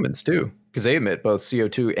rid of humans too, because they emit both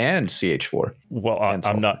CO2 and CH4. Well,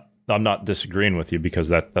 I'm not disagreeing with you because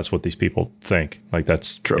that's what these people think. Like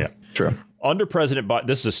that's true. Yeah. True. Under President Biden,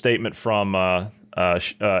 this is a statement from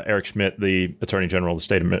Eric Schmidt, the Attorney General of the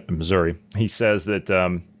state of Missouri. He says that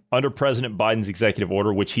under President Biden's executive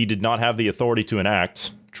order, which he did not have the authority to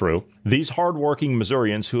enact, true, these hardworking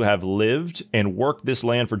Missourians who have lived and worked this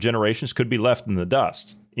land for generations could be left in the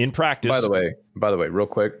dust. In practice... By the way, real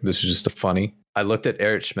quick, this is just a funny. I looked at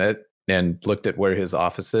Eric Schmidt and looked at where his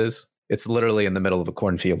office is. It's literally in the middle of a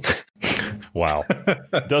cornfield. Wow.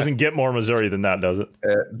 Doesn't get more Missouri than that, does it?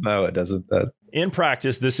 No, it doesn't. In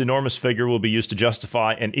practice, this enormous figure will be used to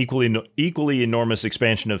justify an equally enormous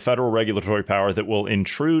expansion of federal regulatory power that will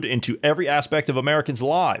intrude into every aspect of Americans'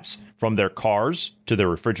 lives, from their cars to their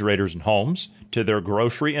refrigerators and homes to their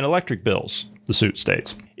grocery and electric bills, the suit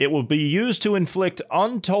states. It will be used to inflict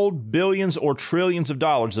untold billions or trillions of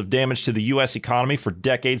dollars of damage to the U.S. economy for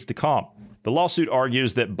decades to come. The lawsuit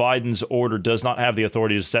argues that Biden's order does not have the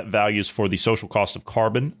authority to set values for the social cost of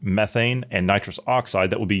carbon, methane, and nitrous oxide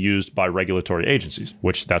that will be used by regulatory agencies,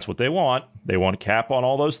 which that's what they want. They want a cap on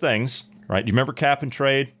all those things, right? Do you remember cap and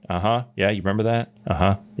trade? Yeah, you remember that?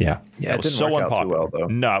 Yeah. Yeah, it was so unpopular. Well,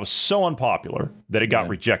 no, it was so unpopular that it got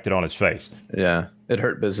rejected on its face. Yeah, it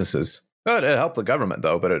hurt businesses. Well, it helped the government,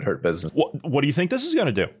 though, but it hurt business. What do you think this is going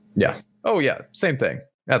to do? Yeah. Oh, yeah. Same thing.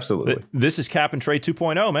 Absolutely. This is cap and trade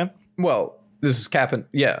 2.0, man. Well, this is cap and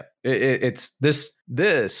it's this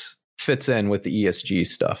fits in with the ESG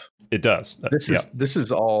stuff. It does. This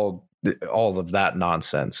is all of that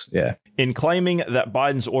nonsense. Yeah. In claiming that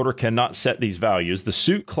Biden's order cannot set these values, the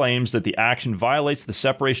suit claims that the action violates the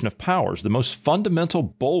separation of powers, the most fundamental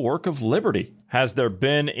bulwark of liberty. Has there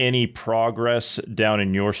been any progress down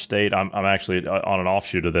in your state? I'm actually on an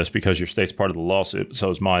offshoot of this because your state's part of the lawsuit, so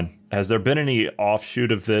is mine. Has there been any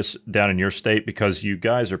offshoot of this down in your state? Because you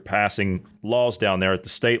guys are passing laws down there at the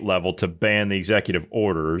state level to ban the executive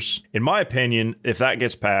orders. In my opinion, if that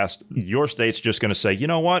gets passed, your state's just going to say, you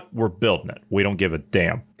know what? We're building it. We don't give a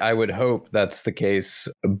damn. I would hope that's the case,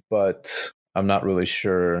 but I'm not really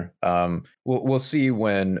sure. We'll see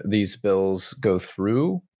when these bills go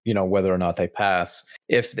through, whether or not they pass.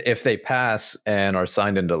 If they pass and are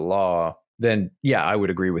signed into law, then yeah, I would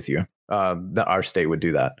agree with you. That our state would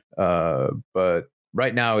do that. But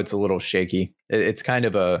right now it's a little shaky. It's kind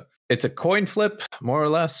of a coin flip, more or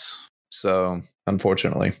less. So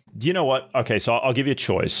unfortunately. Do you know what? Okay, so I'll give you a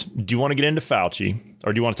choice. Do you want to get into Fauci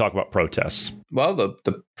or do you want to talk about protests? Well,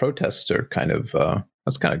 the protests are kind of,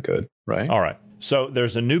 that's kind of good, right? All right. So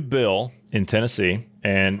there's a new bill in Tennessee,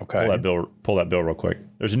 and pull that bill real quick.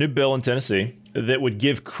 There's a new bill in Tennessee that would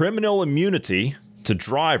give criminal immunity to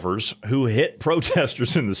drivers who hit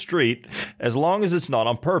protesters in the street as long as it's not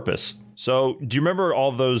on purpose. So do you remember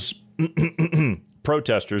all those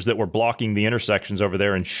protesters that were blocking the intersections over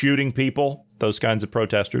there and shooting people? Those kinds of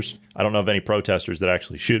protesters. I don't know of any protesters that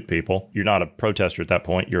actually shoot people. You're not a protester at that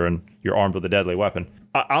point. You're armed with a deadly weapon.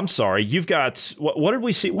 I'm sorry. You've got what did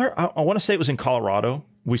we see? Where I want to say it was in Colorado.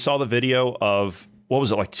 We saw the video of what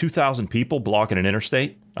was it, like 2,000 people blocking an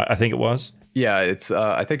interstate? I think it was. Yeah, it's.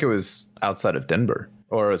 I think it was outside of Denver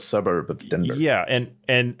or a suburb of Denver. Yeah,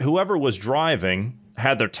 and whoever was driving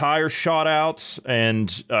had their tires shot out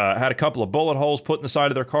and had a couple of bullet holes put in the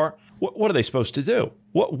side of their car. What are they supposed to do?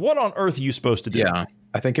 What on earth are you supposed to do? Yeah,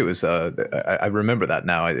 I think it was. I remember that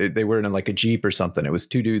now. They were in like a Jeep or something. It was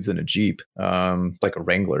two dudes in a Jeep, like a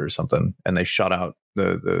Wrangler or something, and they shot out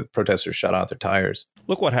the protesters shot out their tires.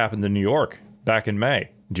 Look what happened in New York back in May.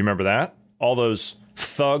 Do you remember that? All those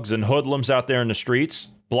thugs and hoodlums out there in the streets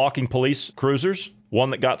blocking police cruisers.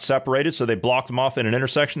 One that got separated, so they blocked him off in an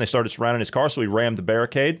intersection. They started surrounding his car, so he rammed the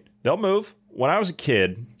barricade. They'll move. When I was a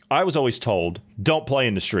kid, I was always told, don't play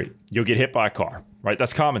in the street. You'll get hit by a car, right?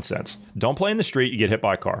 That's common sense. Don't play in the street, you get hit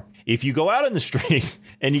by a car. If you go out in the street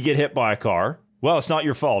and you get hit by a car, well, it's not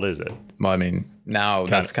your fault, is it? Well, I mean, now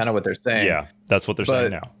that's kind of what they're saying. Yeah, that's what they're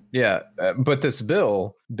saying now. Yeah, but this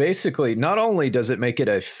bill, basically, not only does it make it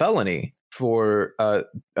a felony for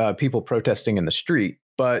people protesting in the street,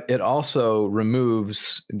 but it also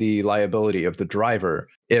removes the liability of the driver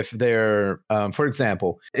if they're, for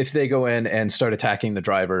example, if they go in and start attacking the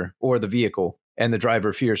driver or the vehicle and the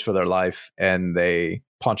driver fears for their life and they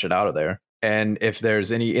punch it out of there. And if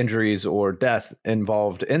there's any injuries or death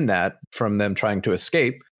involved in that from them trying to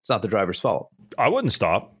escape, it's not the driver's fault. I wouldn't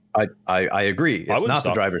stop. I agree. It's not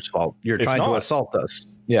the driver's fault. You're trying to assault us.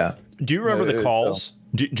 Yeah. Do you remember the calls?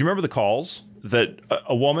 Do you remember the calls that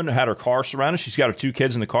a woman had her car surrounded? She's got her two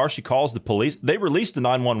kids in the car. She calls the police. They released the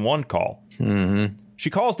 911 call. Mm-hmm. She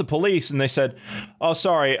calls the police and they said, oh,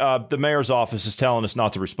 sorry, the mayor's office is telling us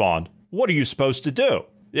not to respond. What are you supposed to do?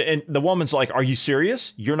 And the woman's like, are you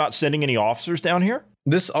serious? You're not sending any officers down here?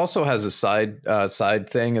 This also has a side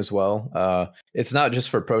thing as well. It's not just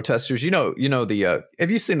for protesters.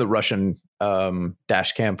 Have you seen the Russian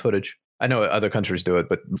dash cam footage? I know other countries do it,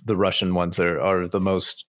 but the Russian ones are the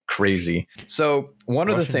most crazy. So one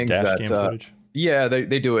of the things that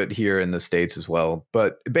they do it here in the States as well.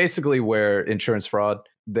 But basically where insurance fraud,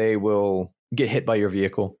 they will get hit by your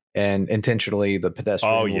vehicle and intentionally the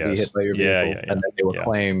pedestrian will be hit by your vehicle and then they will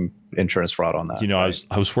claim insurance fraud on that.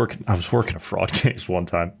 I was working a fraud case one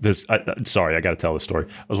time. I got to tell this story.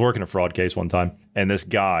 I was working a fraud case one time and this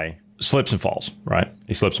guy slips and falls, right?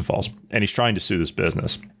 He slips and falls and he's trying to sue this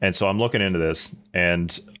business. And so I'm looking into this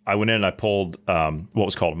and I went in and I pulled what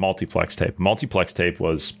was called a multiplex tape. Multiplex tape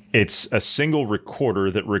it's a single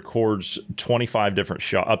recorder that records up to 25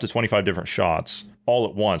 different shots all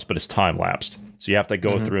at once, but it's time lapsed. So you have to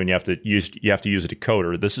go through and you have to use a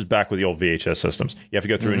decoder. This is back with the old VHS systems. You have to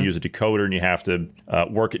go through and use a decoder, and you have to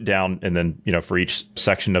work it down, and then for each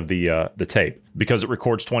section of the tape, because it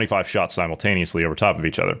records 25 shots simultaneously over top of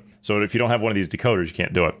each other. So if you don't have one of these decoders, you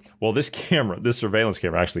can't do it. Well, this surveillance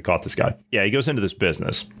camera actually caught this guy. Yeah, he goes into this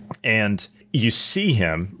business, and you see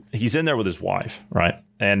him. He's in there with his wife, right?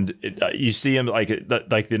 And you see him like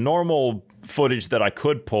the normal footage that I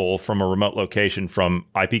could pull from a remote location from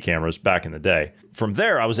IP cameras back in the day. From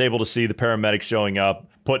there, I was able to see the paramedics showing up,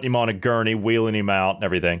 putting him on a gurney, wheeling him out and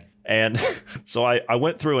everything. And so I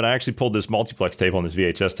went through and I actually pulled this multiplex tape on this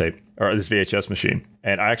VHS machine.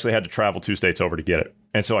 And I actually had to travel 2 states over to get it.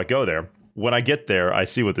 And so I go there. When I get there, I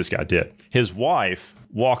see what this guy did. His wife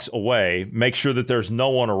walks away, makes sure that there's no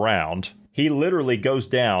one around, he literally goes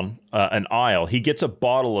down an aisle. He gets a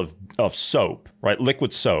bottle of soap, right?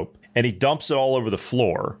 Liquid soap, and he dumps it all over the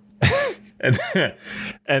floor.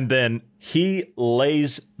 and then he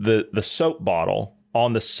lays the soap bottle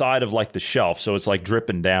on the side of like the shelf. So it's like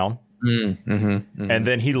dripping down. And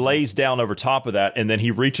then he lays down over top of that, and then he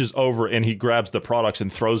reaches over and he grabs the products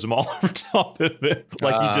and throws them all over top of it,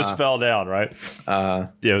 like he just fell down, right?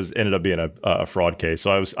 It ended up being a fraud case.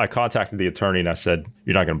 So I contacted the attorney and I said,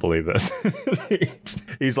 "You're not going to believe this."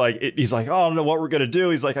 he's like, "Oh, I don't know what we're going to do."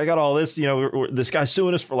 He's like, "I got all this, this guy's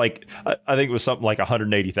suing us for like, I think it was something like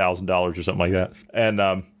 $180,000 or something like that." And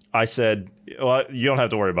I said, "Well, you don't have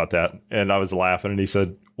to worry about that." And I was laughing, and he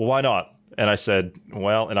said, "Well, why not?" And I said,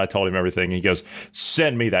 well, and I told him everything. And he goes,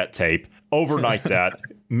 "Send me that tape, overnight that,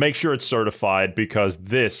 make sure it's certified, because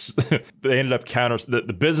they ended up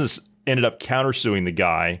the business ended up countersuing the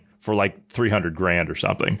guy for like $300,000 or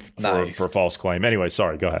something for a false claim." Anyway,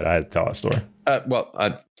 sorry, go ahead. I had to tell that story.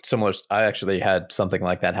 Similar. I actually had something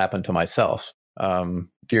like that happen to myself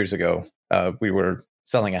years ago. We were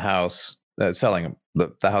selling a house, selling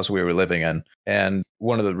the house we were living in, and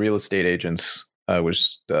one of the real estate agents it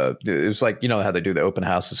was like, how they do the open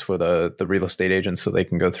houses for the real estate agents so they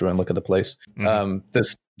can go through and look at the place.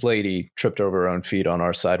 This lady tripped over her own feet on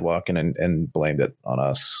our sidewalk and blamed it on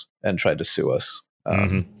us and tried to sue us.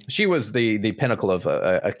 She was the pinnacle of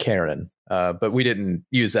a Karen, but we didn't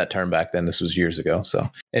use that term back then. This was years ago. So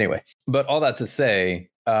anyway, but all that to say,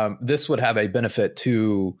 this would have a benefit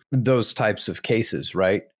to those types of cases,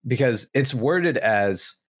 right? Because it's worded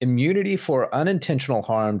as immunity for unintentional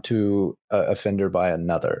harm to an offender by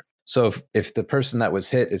another. So if the person that was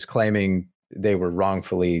hit is claiming they were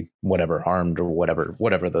wrongfully harmed or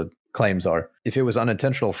whatever the claims are, if it was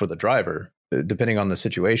unintentional for the driver, depending on the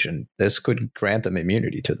situation, this could grant them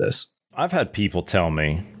immunity to this. I've had people tell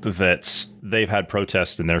me that they've had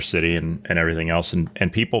protests in their city and everything else,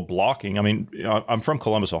 and people blocking. I mean, I'm from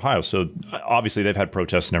Columbus, Ohio, so obviously they've had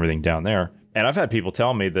protests and everything down there. And I've had people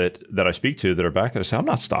tell me that I speak to that are back there, I say, "I'm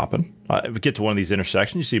not stopping." I get to one of these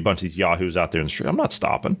intersections, you see a bunch of these yahoos out there in the street. I'm not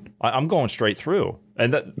stopping. I'm going straight through.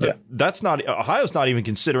 And that's not, Ohio's not even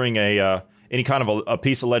considering any kind of a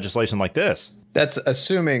piece of legislation like this. That's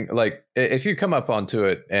assuming, like, if you come up onto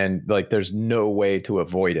it and like there's no way to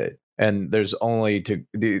avoid it, and there's only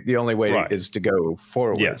the only way is to go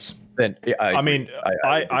forward. Yes. Then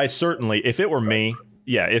I certainly, if it were me,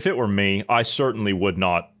 I certainly would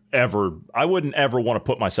not ever. I wouldn't ever want to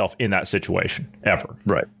put myself in that situation ever.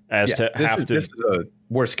 Right. This is a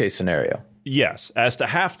worst case scenario. Yes. As to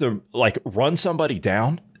have to like run somebody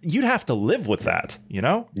down, you'd have to live with that,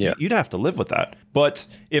 Yeah. You'd have to live with that. But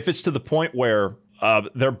if it's to the point where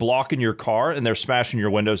they're blocking your car and they're smashing your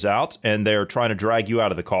windows out and they're trying to drag you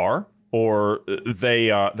out of the car, or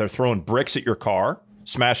they're throwing bricks at your car,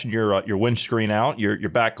 smashing your windscreen out, your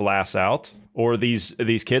back glass out, or these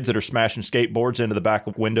kids that are smashing skateboards into the back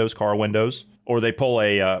of car windows, or they pull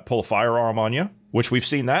a firearm on you, which we've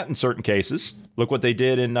seen that in certain cases. Look what they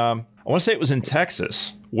did in I want to say it was in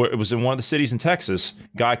Texas. It was in one of the cities in Texas.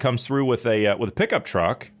 Guy comes through with a pickup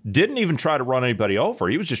truck, didn't even try to run anybody over.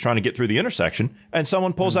 He was just trying to get through the intersection, and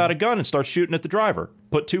someone pulls out a gun and starts shooting at the driver.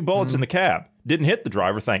 Put 2 bullets in the cab. Didn't hit the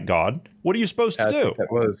driver, thank God. What are you supposed to do?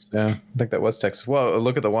 I think that was Texas. Well,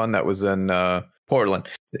 look at the one that was in Portland.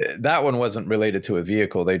 That one wasn't related to a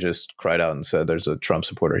vehicle. They just cried out and said, "There's a Trump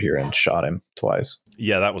supporter here," and shot him twice.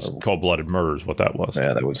 Yeah, that was cold-blooded murder is what that was.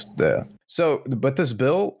 Yeah, that was. Yeah. So, but this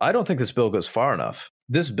bill, I don't think this bill goes far enough.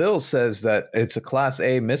 This bill says that it's a Class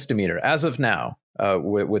A misdemeanor as of now.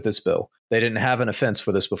 With this bill, they didn't have an offense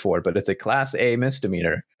for this before, but it's a Class A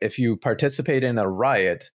misdemeanor if you participate in a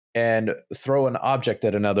riot and throw an object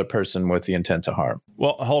at another person with the intent to harm.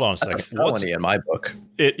 Well, hold on a second. That's a felony in my book.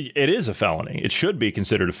 It is a felony. It should be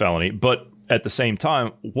considered a felony, but at the same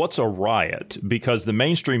time, what's a riot? Because the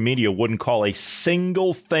mainstream media wouldn't call a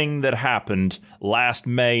single thing that happened last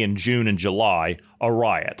May and June and July a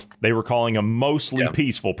riot. They were calling them mostly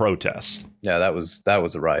peaceful protests. Yeah, that was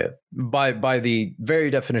a riot. By the very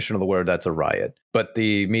definition of the word, that's a riot. But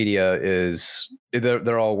the media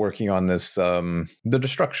they're all working on this the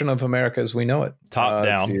destruction of America as we know it. Top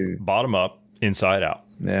down, bottom up, inside out.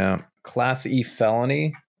 Yeah. Class E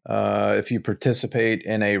felony. If you participate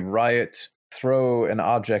in a riot, throw an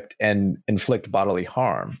object and inflict bodily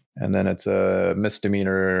harm. And then it's a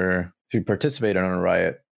misdemeanor if you participate in a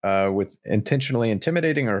riot with intentionally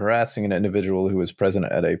intimidating or harassing an individual who is present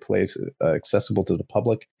at a place accessible to the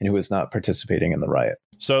public and who is not participating in the riot.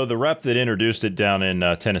 So the rep that introduced it down in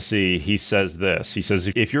Tennessee, he says this. He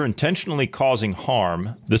says, if you're intentionally causing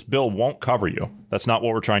harm, this bill won't cover you. That's not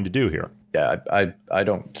what we're trying to do here. Yeah, I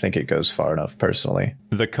don't think it goes far enough personally.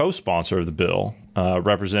 The co-sponsor of the bill,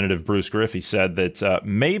 Representative Bruce Griffey, said that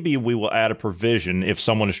maybe we will add a provision if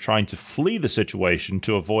someone is trying to flee the situation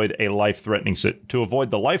to avoid the life-threatening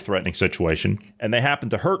situation, and they happen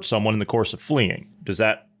to hurt someone in the course of fleeing. Does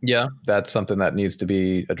that? Yeah, that's something that needs to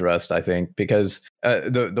be addressed, I think, because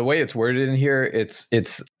the way it's worded in here, it's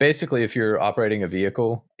basically if you're operating a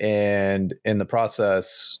vehicle and in the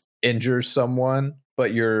process injure someone,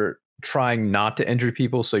 but you're trying not to injure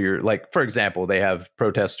people. So you're like, for example, they have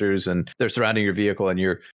protesters and they're surrounding your vehicle and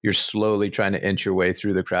you're slowly trying to inch your way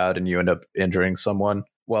through the crowd and you end up injuring someone.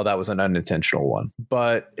 Well, that was an unintentional one.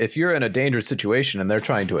 But if you're in a dangerous situation and they're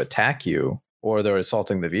trying to attack you or they're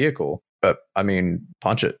assaulting the vehicle,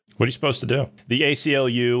 punch it. What are you supposed to do? The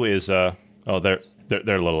ACLU is, they're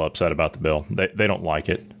a little upset about the bill. They don't like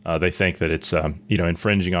it. They think that it's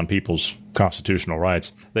infringing on people's constitutional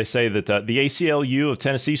rights. They say that the ACLU of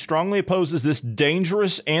Tennessee strongly opposes this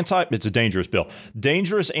dangerous anti-protest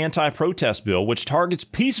bill, which targets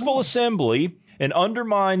peaceful assembly and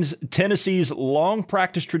undermines Tennessee's long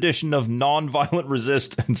practiced tradition of nonviolent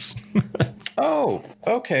resistance. Oh,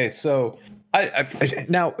 okay. So I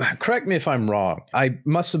now, correct me if I'm wrong. I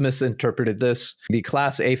must have misinterpreted this. The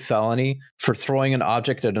Class A felony for throwing an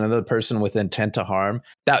object at another person with intent to harm,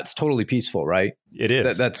 that's totally peaceful, right? It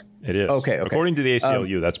is. It is. Okay. According to the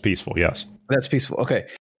ACLU, that's peaceful, yes. That's peaceful. Okay.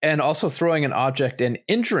 And also throwing an object and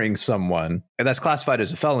injuring someone, that's classified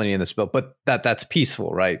as a felony in this bill, but that's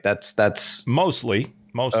peaceful, right? That's mostly.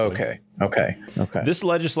 Okay. This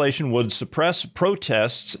legislation would suppress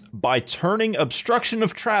protests by turning obstruction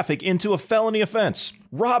of traffic into a felony offense,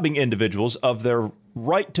 robbing individuals of their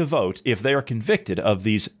right to vote if they are convicted of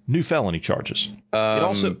these new felony charges. It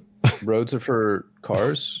also roads are for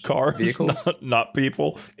cars, vehicles, not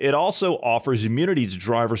people. It also offers immunity to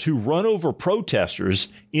drivers who run over protesters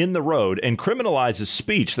in the road and criminalizes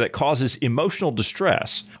speech that causes emotional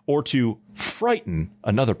distress or to frighten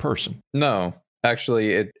another person. No.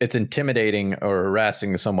 Actually, it's intimidating or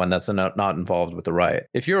harassing someone that's not involved with the riot.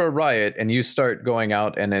 If you're a riot and you start going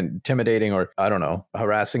out and intimidating or, I don't know,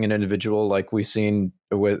 harassing an individual like we've seen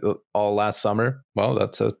with all last summer, well,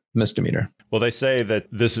 that's a misdemeanor. Well, they say that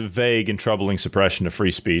this vague and troubling suppression of free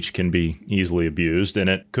speech can be easily abused, and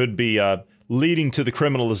it could be leading to the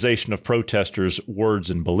criminalization of protesters' words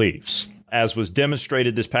and beliefs. As was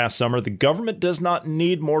demonstrated this past summer, the government does not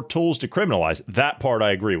need more tools to criminalize. That part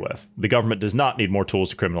I agree with. The government does not need more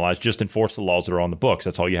tools to criminalize. Just enforce the laws that are on the books.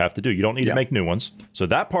 That's all you have to do. You don't need to make new ones. So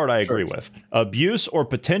that part I agree with. Abuse or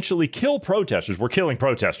potentially kill protesters. We're killing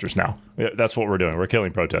protesters now. That's what we're doing. We're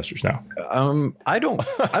killing protesters now. I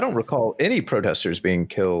don't recall any protesters being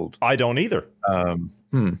killed. I don't either.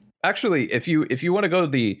 Actually, if you want to go to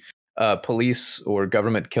the police or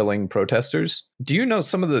government killing protesters, do you know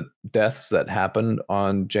some of the deaths that happened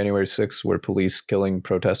on January 6th were police killing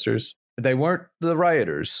protesters? They weren't the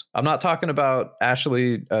rioters. I'm not talking about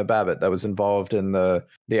Ashley Babbitt that was involved in the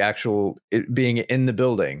actual being in the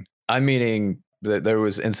building. I'm meaning that there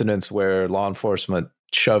was incidents where law enforcement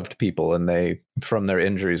shoved people and they, from their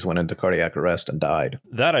injuries, went into cardiac arrest and died.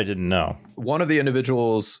 That I didn't know. One of the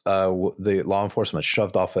individuals, the law enforcement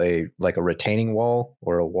shoved off a retaining wall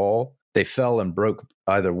or a wall. They fell and broke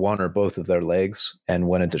either one or both of their legs and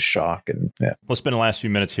went into shock. And yeah. Let's spend the last few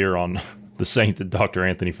minutes here on the saint, Dr.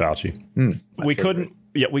 Anthony Fauci. We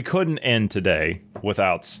couldn't end today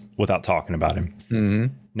without talking about him.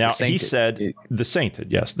 Mm-hmm. Now, he said the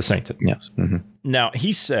sainted. Yes, the sainted. Yes. Mm-hmm. Now,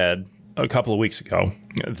 he said a couple of weeks ago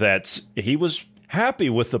that he was happy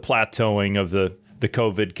with the plateauing of the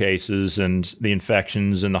COVID cases and the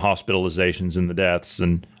infections and the hospitalizations and the deaths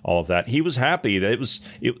and all of that. He was happy that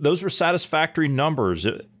those were satisfactory numbers.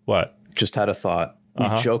 What? Just had a thought. We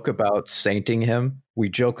joke about sainting him. We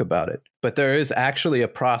joke about it. But there is actually a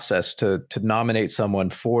process to nominate someone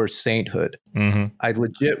for sainthood. Mm-hmm. I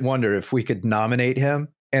legit wonder if we could nominate him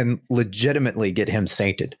and legitimately get him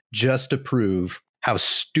sainted just to prove how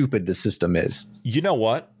stupid the system is. You know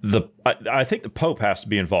what? I think the Pope has to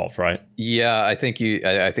be involved, right? Yeah, I think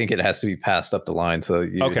it has to be passed up the line. So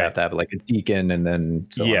you have to have like a deacon and then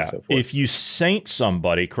so on and so forth. If you saint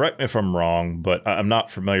somebody, correct me if I'm wrong, but I'm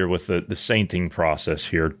not familiar with the sainting process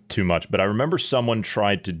here too much. But I remember someone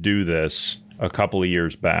tried to do this a couple of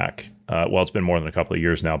years back. Well, it's been more than a couple of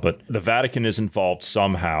years now, but the Vatican is involved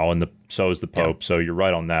somehow, and so is the Pope. Yeah. So you're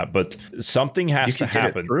right on that. But something has to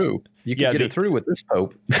happen. You can get it through with this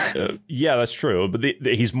Pope. Yeah, that's true. But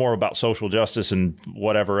he's more about social justice and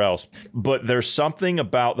whatever else. But there's something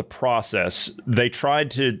about the process. They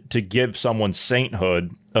tried to give someone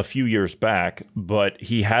sainthood a few years back, but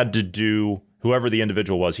he had to do, whoever the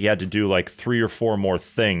individual was, he had to do like 3 or 4 more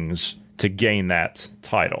things to gain that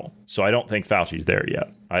title. So I don't think Fauci's there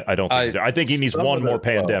yet. I don't think he's there. I think he needs one more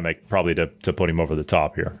pandemic probably to put him over the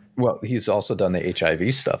top here. Well, he's also done the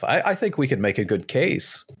HIV stuff. I think we could make a good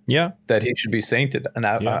case that he should be sainted. And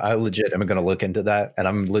I legit am going to look into that. And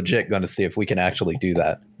I'm legit going to see if we can actually do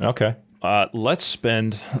that. Okay. Let's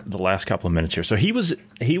spend the last couple of minutes here. So he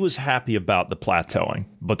was happy about the plateauing,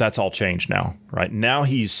 but that's all changed now, right? Now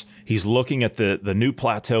he's looking at the new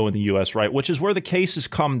plateau in the U.S., right, which is where the cases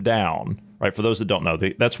come down, right? For those that don't know,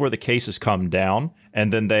 that's where the cases come down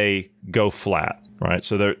and then they go flat, right?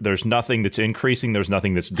 So there's nothing that's increasing. There's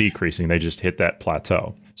nothing that's decreasing. They just hit that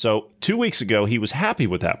plateau. So 2 weeks ago, he was happy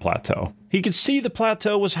with that plateau. He could see the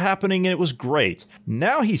plateau was happening and it was great.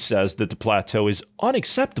 Now he says that the plateau is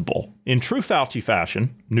unacceptable. In true Fauci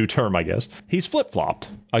fashion, new term, I guess, he's flip-flopped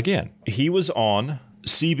again. He was on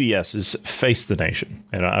CBS's Face the Nation.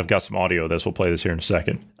 And I've got some audio of this. We'll play this here in a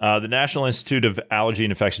second. The National Institute of Allergy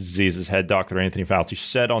and Infectious Diseases head Dr. Anthony Fauci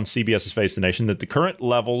said on CBS's Face the Nation that the current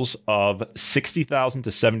levels of 60,000 to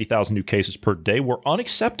 70,000 new cases per day were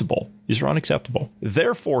unacceptable. These are unacceptable.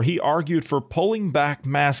 Therefore, he argued for pulling back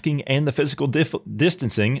masking and the physical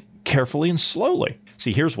distancing carefully and slowly.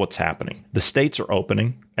 See, here's what's happening. The states are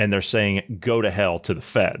opening and they're saying go to hell to the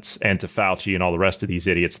feds and to Fauci and all the rest of these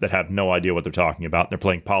idiots that have no idea what they're talking about. They're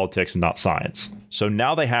playing politics and not science. So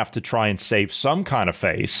now they have to try and save some kind of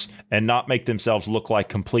face and not make themselves look like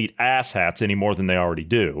complete asshats any more than they already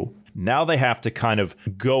do. Now they have to kind of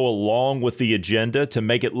go along with the agenda to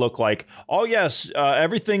make it look like, oh, yes,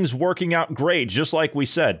 everything's working out great, just like we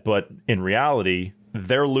said. But in reality,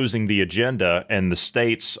 they're losing the agenda and the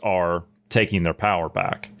states are taking their power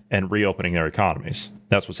back and reopening their economies.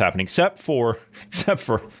 That's what's happening, except for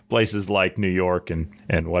places like New York and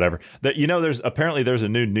whatever. That there's a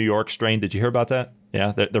new New York strain. Did you hear about that?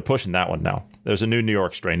 Yeah, they're pushing that one now. There's a new New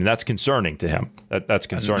York strain, and that's concerning to him. That's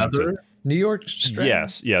concerning to New York strain.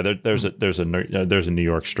 Yes, yeah. There's a New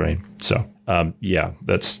York strain. So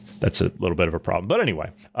that's a little bit of a problem. But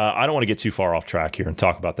anyway, I don't want to get too far off track here and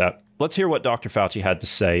talk about that. Let's hear what Dr. Fauci had to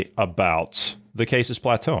say about the cases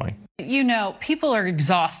plateauing. People are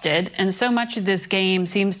exhausted, and so much of this game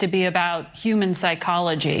seems to be about human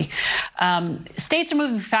psychology. States are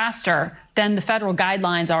moving faster than the federal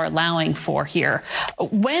guidelines are allowing for here.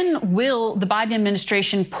 When will the Biden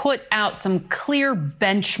administration put out some clear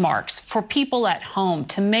benchmarks for people at home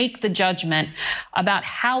to make the judgment about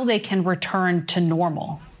how they can return to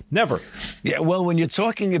normal? Never. Yeah, well, when you're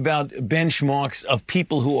talking about benchmarks of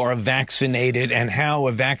people who are vaccinated and how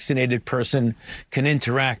a vaccinated person can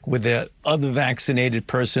interact with the other vaccinated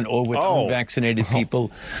person or with unvaccinated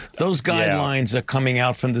people, those guidelines are coming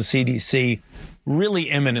out from the CDC really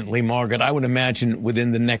imminently, Margaret. I would imagine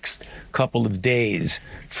within the next couple of days,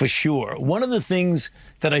 for sure. One of the things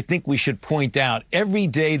that I think we should point out, every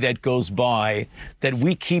day that goes by that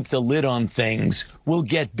we keep the lid on things will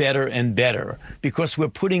get better and better, because we're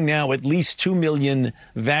putting now at least 2 million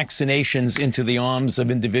vaccinations into the arms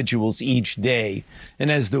of individuals each day.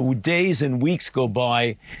 And as the days and weeks go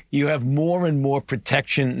by, you have more and more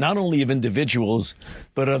protection, not only of individuals,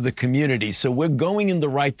 but of the community. So we're going in the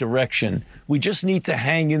right direction. We just need to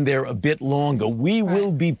hang in there a bit longer. We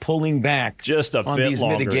will be pulling back just on these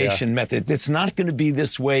mitigation methods. It's not going to be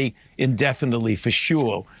this way indefinitely, for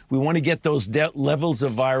sure. We want to get those levels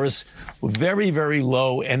of virus very, very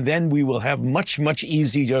low, and then we will have much, much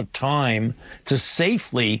easier time to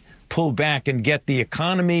safely pull back and get the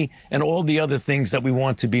economy and all the other things that we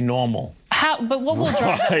want to be normal. But what will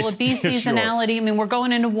drive that? Will it be seasonality? Sure. I mean, we're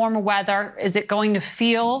going into warmer weather. Is it going to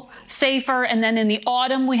feel safer? And then in the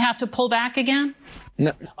autumn, we have to pull back again?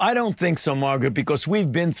 No, I don't think so, Margaret, because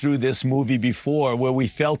we've been through this movie before where we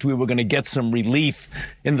felt we were going to get some relief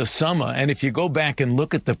in the summer. And if you go back and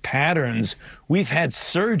look at the patterns, we've had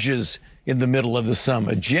surges in the middle of the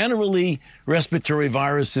summer. Generally, respiratory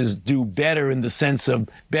viruses do better in the sense of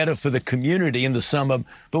better for the community in the summer,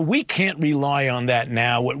 but we can't rely on that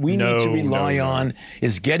now. What we need to rely on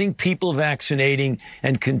is getting people vaccinating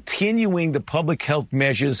and continuing the public health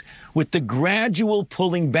measures with the gradual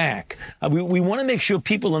pulling back. We want to make sure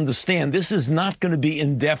people understand this is not going to be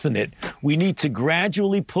indefinite. We need to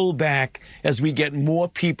gradually pull back as we get more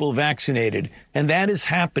people vaccinated, and that is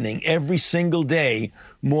happening every single day.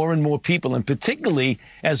 more and more people, and particularly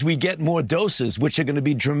as we get more doses, which are going to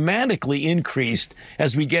be dramatically increased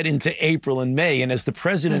as we get into April and May. And as the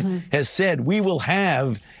president has said, we will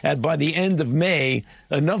have, by the end of May,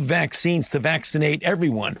 enough vaccines to vaccinate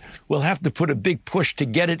everyone. We'll have to put a big push to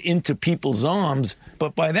get it into people's arms.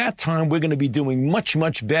 But by that time, we're going to be doing much,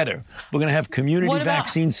 much better. We're going to have community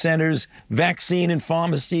vaccine centers, vaccine in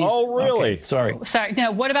pharmacies. Oh, really? Okay, sorry.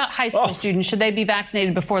 Now, what about high school students? Should they be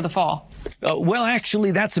vaccinated before the fall? Well,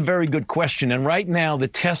 actually, that's a very good question. And right now, the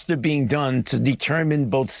tests are being done to determine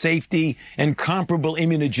both safety and comparable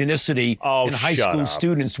immunogenicity in high school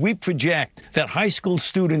students. We project that high school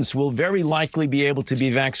students will very likely be able to be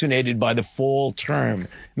vaccinated by the fall term.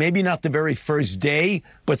 Maybe not the very first day,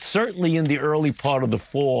 but certainly in the early part of the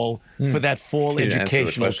fall for that fall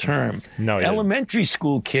educational term. No, elementary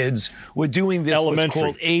school kids were doing this what's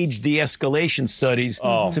called age de-escalation studies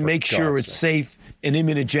to make sure it's safe and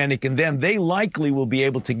immunogenic in them. They likely will be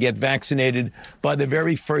able to get vaccinated by the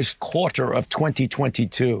very first quarter of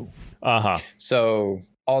 2022. So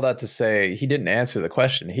all that to say, he didn't answer the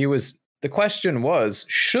question. The question was,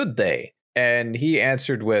 should they? And he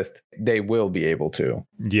answered with, they will be able to.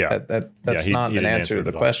 Yeah. That's not an answer to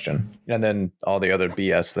the question. And then all the other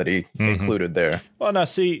BS that he included there. Well, now,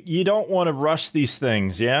 see, you don't want to rush these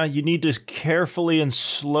things, yeah? You need to carefully and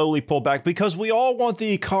slowly pull back because we all want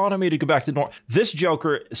the economy to go back to normal. This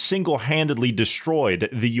joker single-handedly destroyed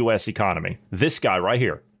the U.S. economy. This guy right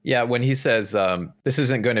here. Yeah, when he says this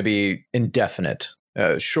isn't going to be indefinite,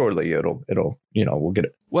 surely it'll, we'll get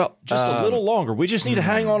it. Well, just a little longer. We just need to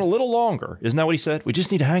hang on a little longer. Isn't that what he said? We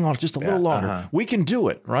just need to hang on just a little longer. We can do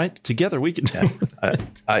it, right? Together we can do it.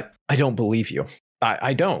 I don't believe you.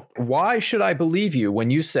 I don't. Why should I believe you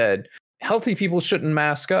when you said healthy people shouldn't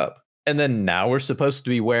mask up? And then now we're supposed to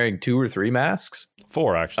be wearing 2 or 3 masks?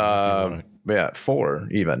 4, actually. Yeah, 4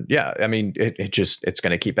 even. Yeah, I mean, it's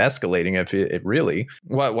going to keep escalating if it really.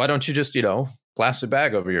 Why don't you just, plastic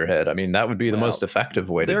bag over your head? I mean, that would be the most effective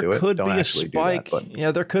way to do it. There could be a spike.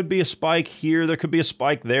 There could be a spike here. There could be a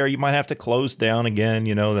spike there. You might have to close down again.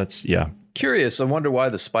 That's, Curious. I wonder why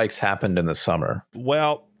the spikes happened in the summer.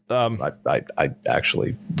 Well, I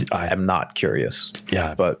am not curious.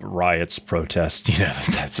 Yeah, but riots, protests,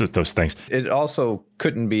 that's those things. It also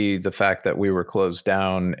couldn't be the fact that we were closed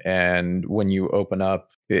down, and when you open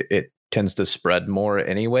up, it tends to spread more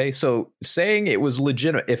anyway. So saying it was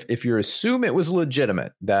legitimate, if you assume it was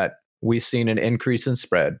legitimate that we've seen an increase in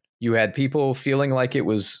spread, you had people feeling like it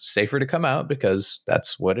was safer to come out because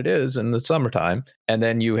that's what it is in the summertime. And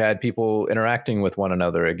then you had people interacting with one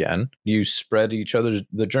another again. You spread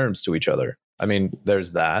the germs to each other. I mean,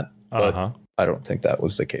 there's that. But I don't think that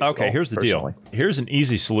was the case. Okay, here's the deal. Here's an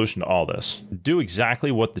easy solution to all this. Do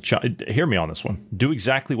exactly what hear me on this one. Do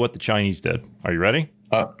exactly what the Chinese did. Are you ready?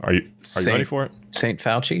 Are you ready for it? St.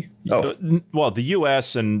 Fauci? Well, the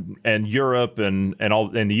U.S. and Europe and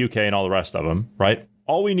the U.K. and all the rest of them, right?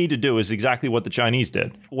 All we need to do is exactly what the Chinese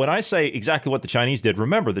did. When I say exactly what the Chinese did,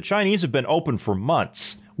 remember, the Chinese have been open for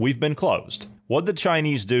months. We've been closed. What did the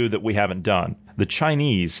Chinese do that we haven't done? The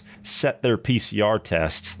Chinese set their PCR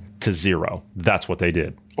tests to 0. That's what they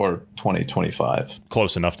did. Or 2025.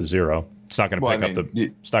 Close enough to 0. It's not going to pick up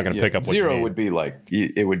it's not going to pick up what 0 would be like,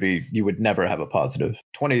 it would be, you would never have a positive.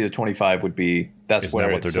 20 to 25 would be, that's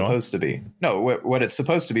where it's supposed to be. No, what it's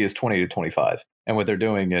supposed to be is 20 to 25. And what they're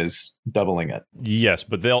doing is doubling it. Yes,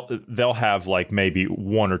 but they'll have like maybe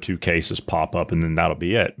 1 or 2 cases pop up, and then that'll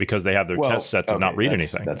be it because they have their test set to not read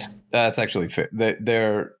anything. That's actually fair.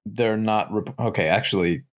 They're not okay.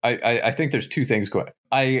 Actually, I think there's 2 things going.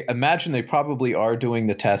 I imagine they probably are doing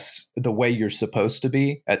the tests the way you're supposed to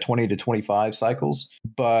be at 20 to 25 cycles,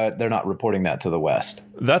 but they're not reporting that to the West.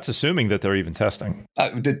 That's assuming that they're even testing.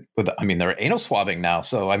 They're anal swabbing now,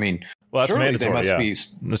 so I mean, well, that's mandatory. They must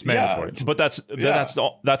be. That's mandatory, but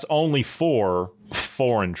that's only for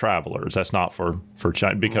foreign travelers. That's not for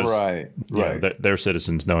China because their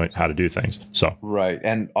citizens know how to do things. So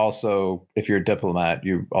and also if you're a diplomat,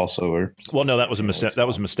 you also are. Well, no, that was a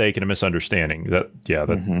mistake and a misunderstanding.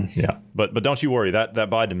 But don't you worry. That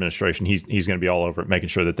Biden administration, he's going to be all over it, making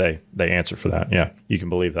sure that they answer for that. Yeah, you can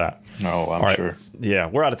believe that. Oh, I'm sure. Yeah,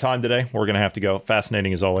 we're out of time today. We're going to have to go.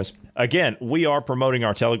 Fascinating as always. Again, we are promoting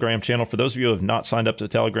our Telegram channel. For those of you who have not signed up to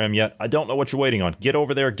Telegram yet, I don't know what you're waiting on. Get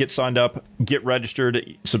over there, get signed up, get ready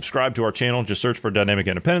registered, subscribe to our channel, just search for Dynamic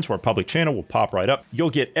Independence. Our public channel will pop right up. You'll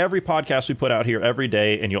get every podcast we put out here every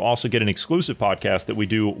day, and you'll also get an exclusive podcast that we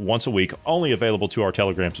do once a week, only available to our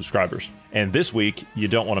Telegram subscribers. And this week, you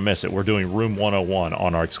don't want to miss it. We're doing Room 101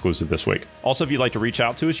 on our exclusive this week. Also, if you'd like to reach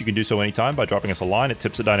out to us, you can do so anytime by dropping us a line at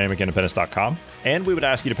tips@dynamicindependence.com. And we would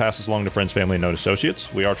ask you to pass this along to friends, family, and known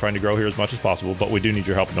associates. We are trying to grow here as much as possible, but we do need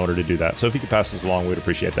your help in order to do that. So if you could pass this along, we'd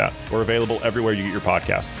appreciate that. We're available everywhere you get your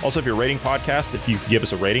podcast. Also, if you're rating podcast, if you give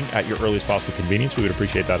us a rating at your earliest possible convenience, we would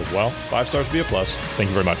appreciate that as well. 5 stars would be a plus. Thank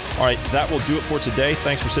you very much. All right, that will do it for today.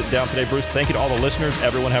 Thanks for sitting down today, Bruce. Thank you to all the listeners.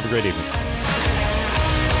 Everyone have a great evening.